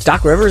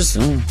 Doc Rivers.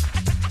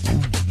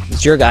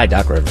 It's your guy,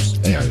 Doc Rivers.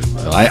 Yeah,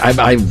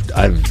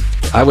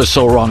 I was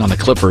so wrong on the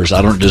Clippers.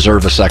 I don't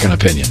deserve a second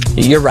opinion.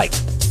 You're right,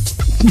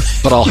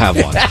 but I'll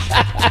have one.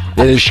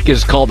 It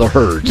is called the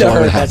Herd. The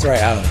Herd. That's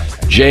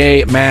right.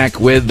 J Mac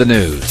with the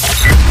news.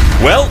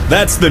 Well,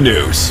 that's the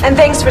news. And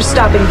thanks for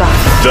stopping by.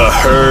 The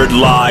Herd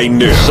Line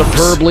News.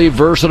 Superbly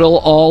versatile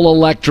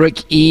all-electric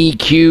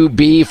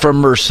EQB from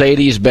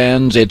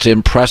Mercedes-Benz. It's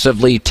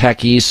impressively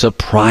techy,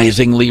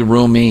 surprisingly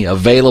roomy.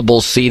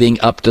 Available seating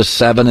up to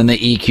 7 in the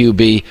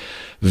EQB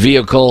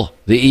vehicle.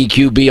 The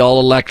EQB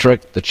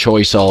all-electric. The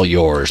choice all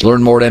yours.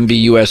 Learn more at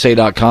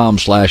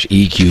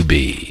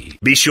mbusa.com/EQB.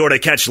 Be sure to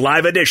catch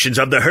live editions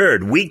of The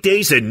Herd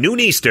weekdays at noon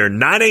Eastern,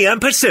 9 a.m.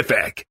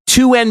 Pacific.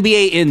 2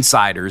 NBA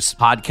insiders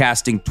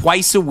podcasting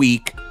twice a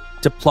week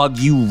to plug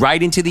you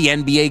right into the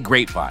NBA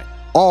grapevine.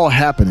 All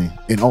happening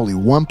in only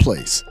one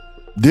place.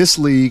 This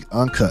League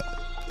Uncut,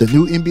 the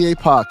new NBA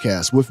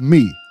podcast with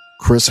me,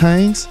 Chris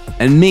Haynes.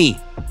 And me,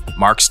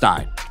 Mark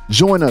Stein.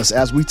 Join us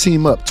as we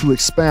team up to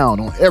expound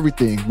on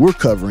everything we're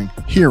covering,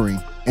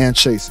 hearing, and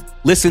chasing.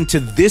 Listen to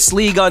This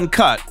League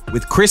Uncut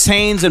with Chris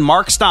Haynes and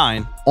Mark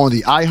Stein on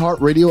the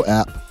iHeartRadio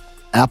app,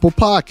 Apple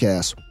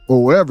Podcasts,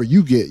 or wherever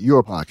you get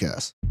your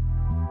podcasts.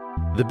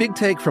 The Big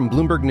Take from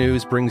Bloomberg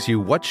News brings you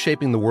what's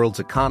shaping the world's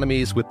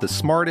economies with the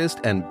smartest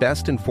and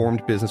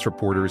best-informed business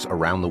reporters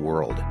around the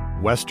world.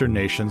 Western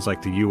nations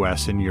like the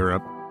U.S. and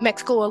Europe.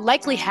 Mexico will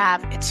likely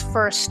have its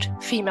first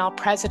female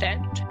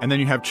president. And then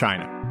you have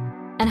China.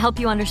 And help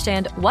you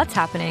understand what's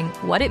happening,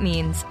 what it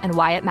means, and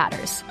why it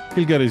matters.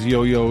 He'll get his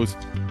yo-yos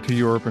to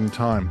Europe in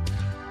time.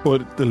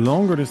 But the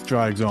longer this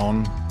drags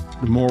on,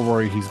 the more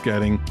worried he's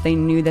getting. They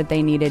knew that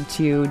they needed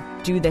to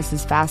do this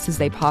as fast as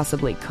they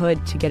possibly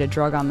could to get a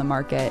drug on the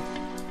market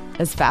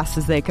as fast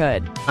as they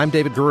could. I'm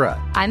David Gura.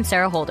 I'm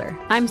Sarah Holder.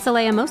 I'm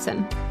Saleha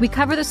Mohsin. We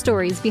cover the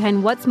stories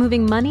behind what's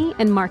moving money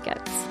and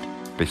markets.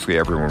 Basically,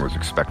 everyone was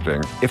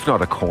expecting, if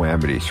not a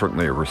calamity,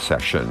 certainly a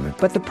recession.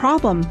 But the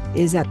problem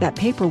is that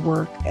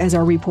paperwork, as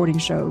our reporting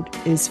showed,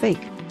 is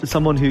fake. As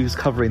someone who's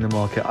covering the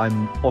market,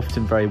 I'm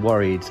often very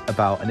worried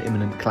about an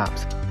imminent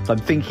collapse. So I'm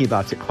thinking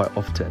about it quite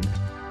often.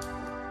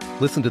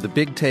 Listen to The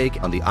Big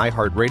Take on the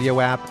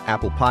iHeartRadio app,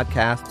 Apple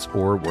Podcasts,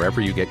 or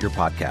wherever you get your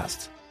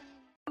podcasts.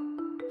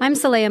 I'm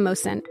Saleha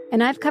Mohsin,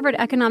 and I've covered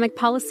economic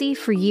policy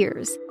for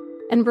years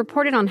and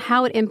reported on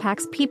how it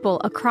impacts people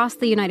across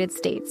the United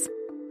States.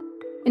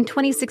 In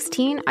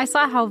 2016, I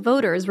saw how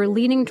voters were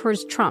leaning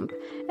towards Trump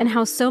and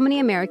how so many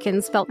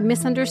Americans felt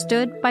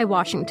misunderstood by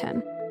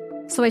Washington.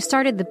 So I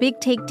started The Big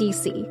Take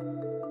DC.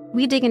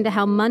 We dig into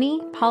how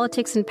money,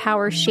 politics, and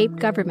power shape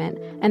government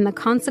and the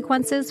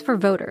consequences for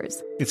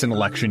voters. It's an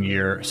election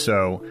year,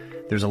 so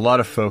there's a lot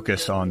of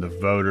focus on the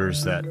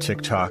voters that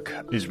TikTok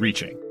is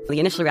reaching. The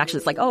initial reaction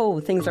is like, oh,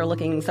 things are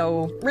looking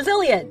so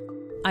resilient.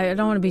 I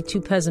don't want to be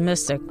too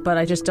pessimistic, but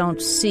I just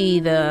don't see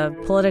the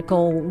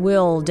political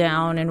will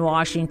down in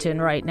Washington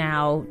right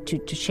now to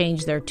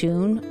change their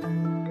tune.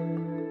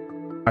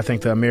 I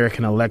think the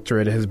American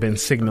electorate has been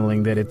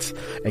signaling that it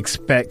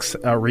expects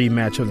a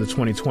rematch of the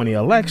 2020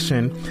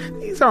 election.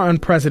 These are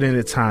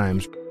unprecedented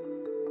times.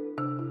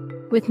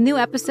 With new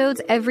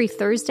episodes every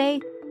Thursday,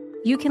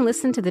 you can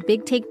listen to The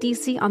Big Take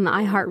DC on the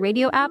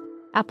iHeartRadio app,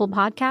 Apple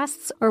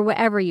Podcasts, or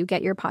wherever you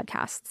get your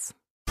podcasts.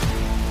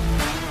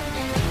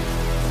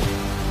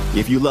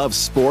 If you love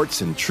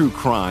sports and true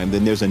crime,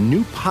 then there's a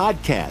new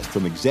podcast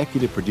from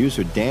executive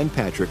producer Dan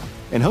Patrick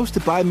and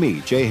hosted by me,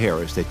 Jay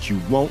Harris, that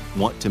you won't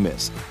want to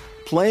miss.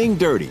 Playing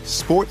Dirty: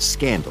 Sports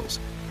Scandals.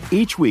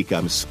 Each week,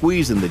 I'm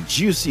squeezing the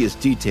juiciest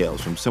details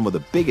from some of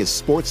the biggest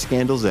sports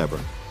scandals ever.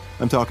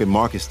 I'm talking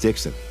Marcus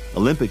Dixon,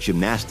 Olympic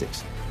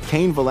gymnastics,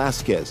 Cain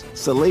Velasquez,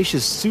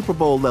 salacious Super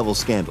Bowl-level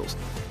scandals.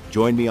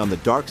 Join me on the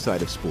dark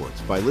side of sports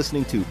by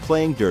listening to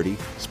Playing Dirty: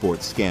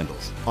 Sports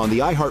Scandals on the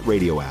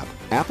iHeartRadio app,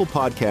 Apple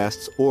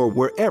Podcasts, or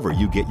wherever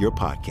you get your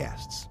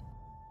podcasts.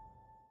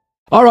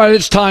 All right,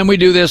 it's time we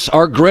do this.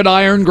 Our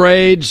gridiron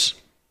grades.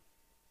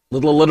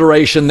 Little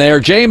alliteration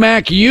there.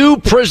 J-Mac, you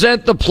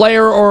present the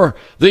player or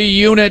the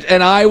unit,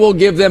 and I will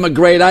give them a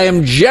grade. I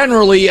am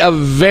generally a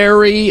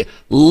very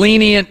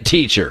lenient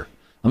teacher.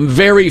 I'm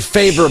very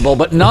favorable,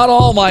 but not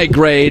all my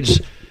grades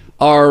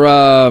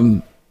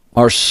are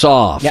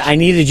soft. Yeah, I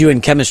needed you in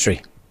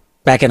chemistry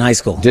back in high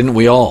school. Didn't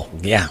we all?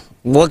 Yeah.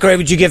 What grade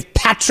would you give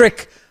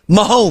Patrick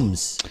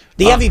Mahomes,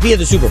 the MVP of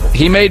the Super Bowl?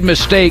 He made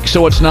mistakes,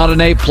 so it's not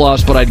an A+,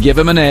 but I'd give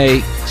him an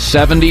A.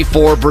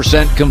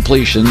 74%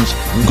 completions.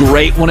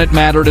 Great when it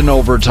mattered in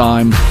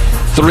overtime.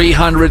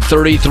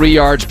 333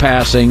 yards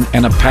passing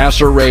and a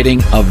passer rating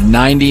of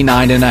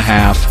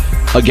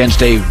 99.5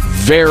 against a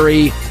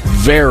very,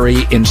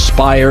 very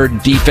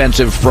inspired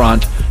defensive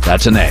front.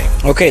 That's an A.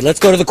 Okay, let's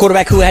go to the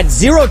quarterback who had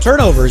 0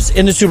 turnovers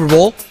in the Super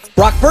Bowl,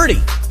 Brock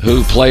Purdy.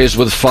 Who plays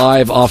with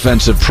 5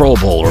 offensive Pro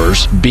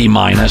Bowlers, B-.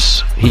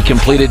 He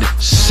completed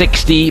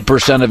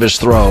 60% of his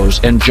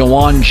throws, and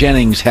Jawan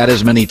Jennings had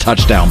as many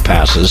touchdown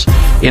passes.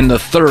 In the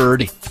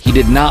third, he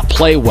did not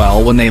play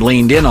well when they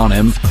leaned in on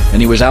him, and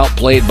he was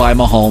outplayed by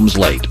Mahomes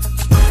late.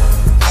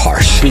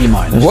 Harsh. B-.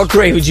 What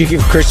grade would you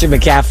give Christian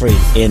McCaffrey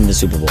in the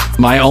Super Bowl?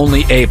 My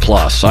only A+.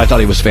 I thought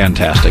he was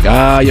fantastic.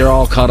 You're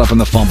all caught up in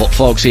the fumble.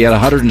 Folks, he had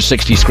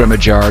 160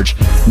 scrimmage yards.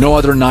 No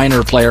other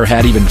Niner player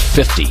had even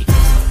 50.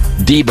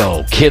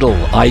 Debo, Kittle,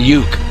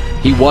 Ayuk,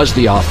 he was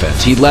the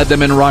offense. He led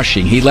them in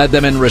rushing. He led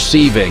them in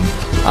receiving.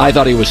 I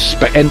thought he was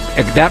and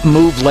that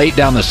move late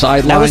down the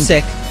sideline. That was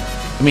sick.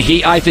 I mean,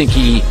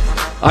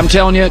 I'm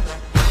telling you,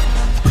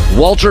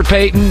 Walter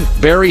Payton,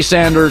 Barry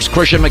Sanders,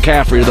 Christian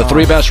McCaffrey are the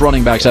 3 best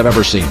running backs I've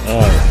ever seen.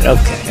 All right,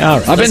 okay. All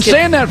right. I've been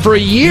saying that for a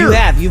year. You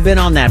have. You've been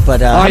on that, but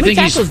how many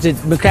tackles did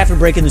McCaffrey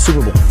break in the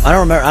Super Bowl? I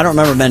don't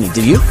remember many.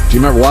 Did you? Do you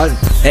remember what?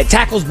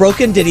 Tackles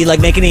broken? Did he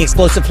make any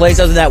explosive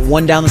plays other than that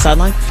one down the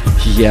sideline?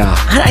 Yeah.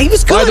 He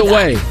was good. By the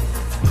way,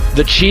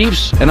 the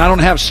Chiefs, and I don't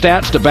have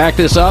stats to back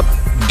this up,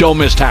 don't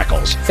miss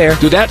tackles. Fair.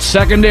 Do that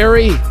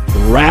secondary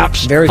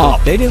wraps very good.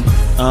 Up. They do.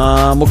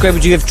 What grade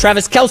would you give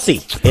Travis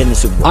Kelce in the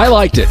Super Bowl? I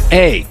liked it.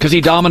 A, because he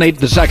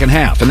dominated the second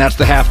half, and that's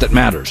the half that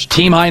matters.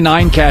 Team high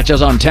 9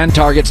 catches on 10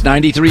 targets,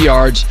 93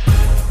 yards.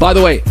 By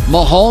the way,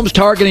 Mahomes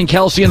targeting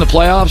Kelce in the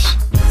playoffs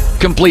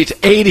completes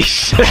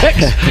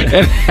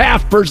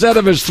 86.5%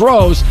 of his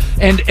throws.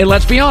 And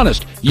let's be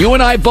honest, you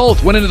and I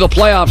both went into the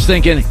playoffs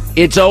thinking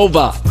it's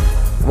over.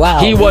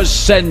 Wow. He was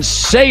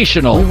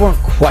sensational. We weren't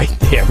quite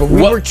there, but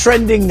we were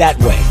trending that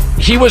way.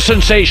 He was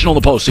sensational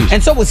in the postseason.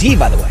 And so was he,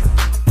 by the way.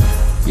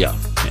 Yeah.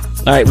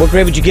 All right, what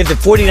grade would you give the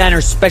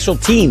 49ers special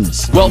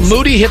teams? Well,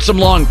 Moody hit some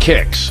long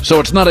kicks, so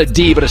it's not a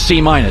D, but a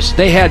C-.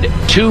 They had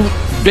 2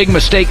 big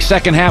mistakes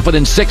second half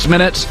within 6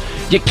 minutes.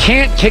 You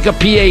can't kick a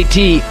PAT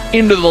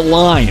into the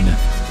line.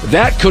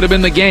 That could have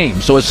been the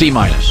game, so a C-.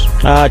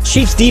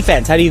 Chiefs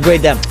defense, how do you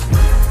grade them?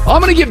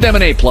 I'm going to give them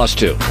an A+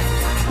 too.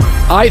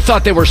 I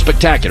thought they were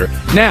spectacular.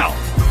 Now,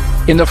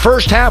 in the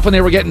first half when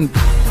they were getting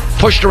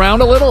pushed around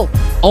a little,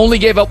 only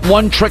gave up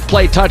 1 trick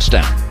play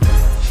touchdown.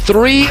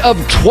 3 of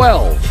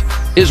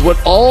 12 is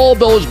what all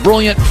those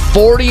brilliant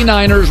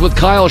 49ers with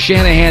Kyle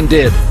Shanahan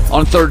did.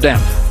 on third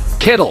down.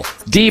 Kittle,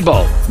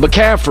 Debo,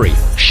 McCaffrey,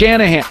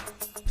 Shanahan,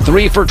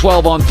 3 for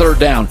 12 on third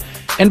down.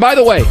 And by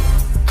the way,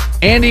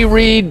 Andy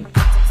Reid,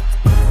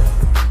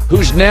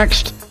 who's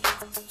next,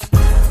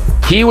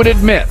 he would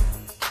admit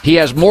he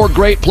has more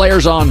great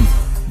players on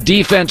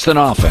defense than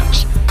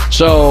offense.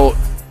 So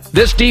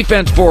this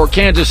defense for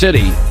Kansas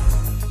City,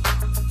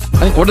 I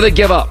think, what do they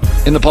give up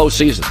in the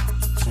postseason?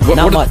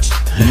 Not much.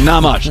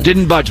 Not much.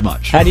 Didn't budge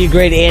much. How do you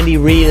grade Andy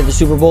Reid in the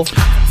Super Bowl?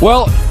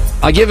 Well,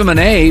 I give him an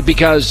A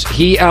because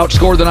he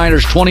outscored the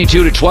Niners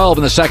 22-12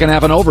 in the second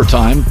half in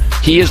overtime.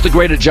 He is the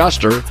great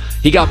adjuster.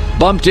 He got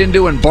bumped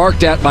into and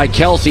barked at by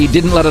Kelsey.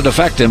 Didn't let it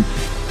affect him.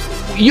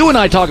 You and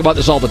I talk about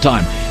this all the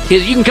time. You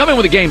can come in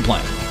with a game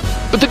plan,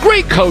 but the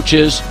great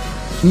coaches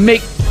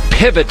make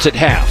pivots at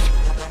half.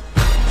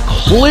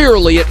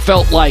 Clearly, it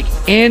felt like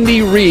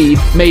Andy Reid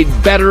made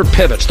better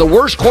pivots. The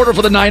worst quarter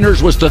for the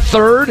Niners was the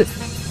third.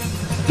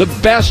 The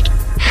best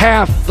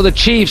half for the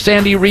Chiefs,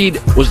 Andy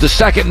Reid, was the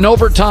second in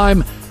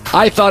overtime.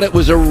 I thought it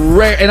was a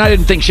rare, and I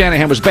didn't think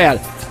Shanahan was bad.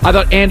 I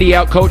thought Andy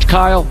outcoached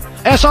Kyle.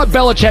 I saw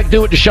Belichick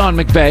do it to Sean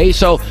McVay,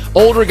 so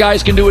older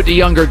guys can do it to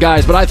younger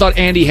guys, but I thought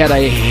Andy had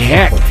a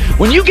heck.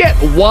 When you get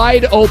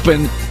wide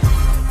open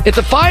at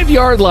the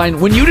 5-yard line,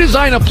 when you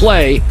design a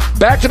play,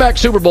 back-to-back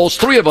Super Bowls,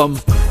 3 of them,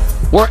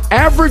 where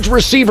average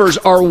receivers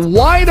are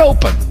wide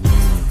open,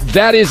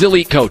 that is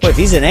elite coaching. Well, if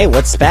he's an A,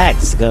 what's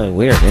Spags?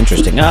 Weird,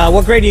 interesting.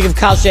 What grade do you give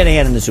Kyle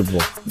Shanahan in the Super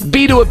Bowl?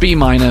 B to a B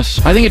minus.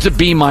 I think it's a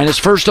B minus.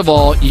 First of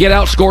all, you get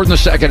outscored in the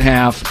second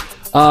half.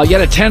 You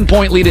had a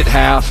 10-point lead at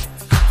half.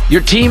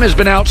 Your team has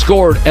been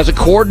outscored as a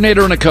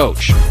coordinator and a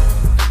coach.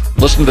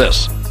 Listen to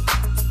this: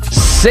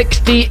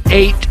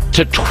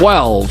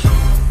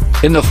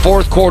 68-12 in the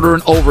fourth quarter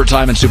and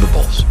overtime in Super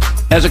Bowls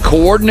as a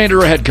coordinator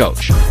or head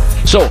coach.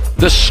 So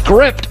the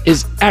script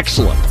is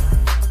excellent,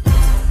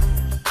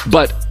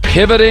 but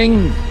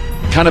pivoting,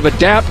 kind of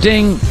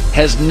adapting,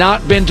 has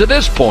not been to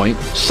this point.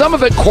 Some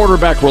of it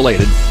quarterback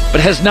related,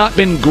 but has not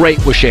been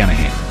great with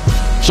Shanahan.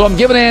 So I'm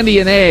giving Andy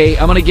an A.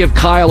 I'm going to give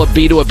Kyle a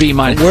B to a B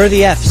minus. Where are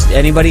the Fs?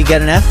 Anybody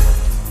get an F?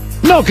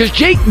 No, because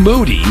Jake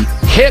Moody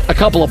hit a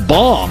couple of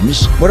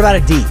bombs. What about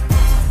a D?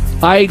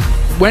 I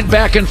went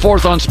back and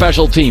forth on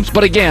special teams.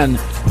 But again,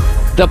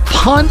 the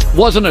punt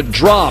wasn't a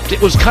drop.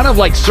 It was kind of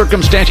like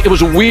circumstantial. It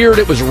was weird.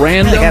 It was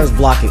random. I think I was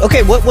blocking.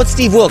 Okay, what's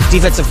Steve Wilks,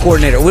 defensive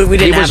coordinator? We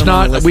didn't have him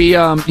on the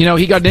list.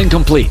 He got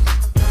incomplete.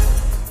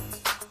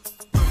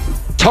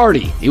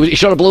 Tardy. He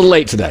showed up a little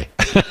late today.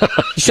 You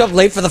show up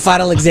late for the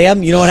final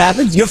exam, you know what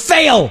happens? You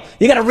fail!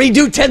 You got to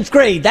redo 10th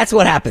grade. That's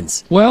what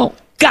happens. Well,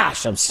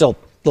 gosh, I'm still a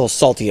little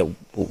salty at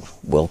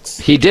Wilks.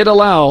 He did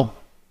allow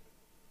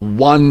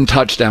 1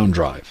 touchdown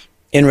drive.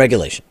 In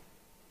regulation.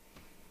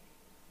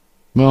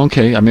 Well,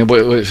 okay. I mean,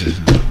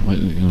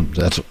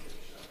 that's.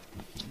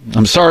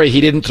 I'm sorry he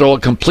didn't throw a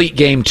complete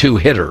game 2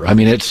 hitter. I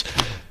mean, it's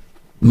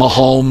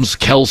Mahomes,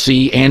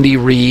 Kelsey, Andy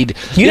Reid.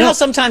 You know how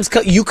sometimes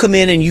you come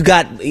in and you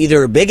got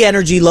either big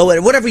energy, low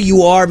energy, whatever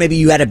you are, maybe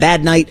you had a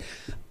bad night.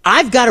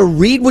 I've got to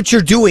read what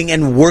you're doing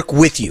and work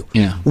with you.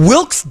 Yeah.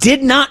 Wilks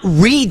did not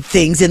read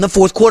things in the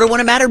fourth quarter when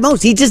it mattered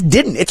most. He just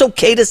didn't. It's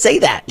okay to say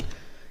that.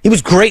 He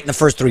was great in the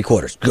first 3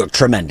 quarters. Good,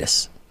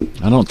 tremendous.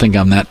 I don't think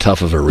I'm that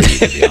tough of a read,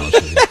 to be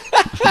honest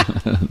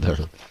with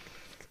you.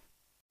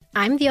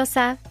 I'm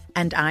Diosa.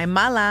 And I'm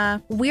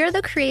Mala. We're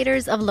the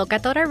creators of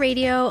Locatora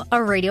Radio, a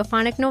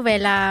radiophonic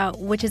novela,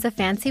 which is a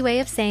fancy way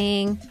of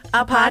saying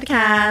a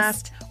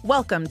podcast.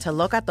 Welcome to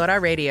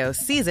Locatora Radio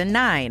Season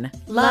 9.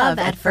 Love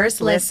at First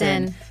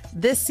Listen.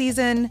 This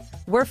season,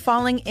 we're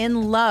falling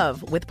in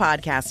love with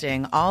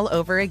podcasting all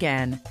over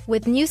again.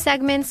 With new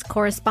segments,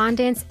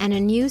 correspondence, and a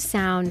new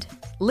sound.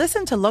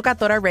 Listen to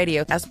Locatora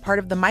Radio as part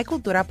of the My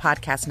Cultura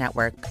Podcast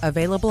Network.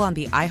 Available on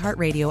the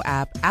iHeartRadio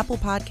app, Apple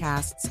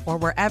Podcasts, or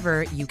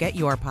wherever you get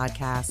your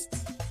podcasts.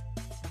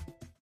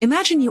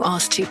 Imagine you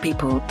ask 2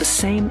 people the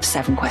same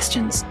 7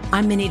 questions.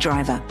 I'm Minnie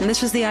Driver, and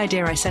this was the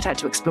idea I set out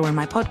to explore in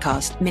my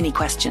podcast, Minnie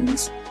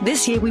Questions.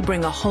 This year, we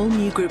bring a whole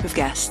new group of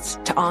guests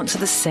to answer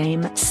the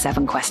same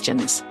 7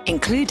 questions,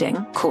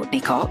 including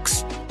Courtney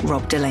Cox,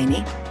 Rob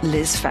Delaney,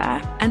 Liz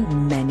Phair,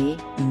 and many,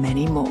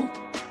 many more.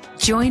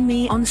 Join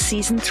me on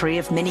Season 3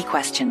 of Minnie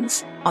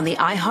Questions on the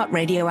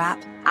iHeartRadio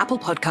app, Apple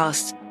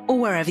Podcasts, or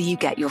wherever you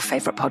get your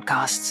favorite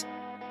podcasts.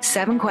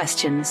 7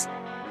 questions,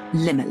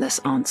 limitless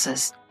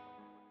answers.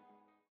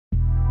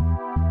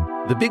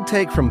 The Big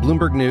Take from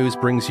Bloomberg News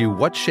brings you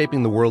what's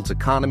shaping the world's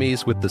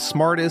economies with the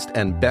smartest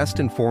and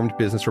best-informed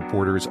business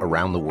reporters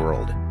around the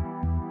world.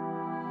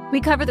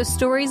 We cover the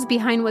stories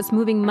behind what's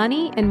moving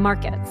money and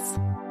markets.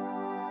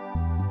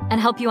 And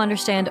help you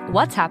understand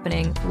what's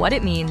happening, what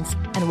it means,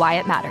 and why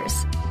it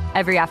matters.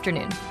 Every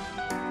afternoon.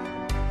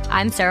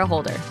 I'm Sarah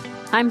Holder.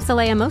 I'm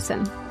Saleha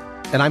Mohsin.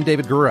 And I'm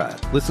David Gura.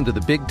 Listen to The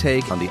Big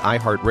Take on the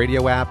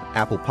iHeartRadio app,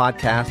 Apple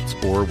Podcasts,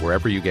 or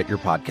wherever you get your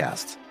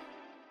podcasts.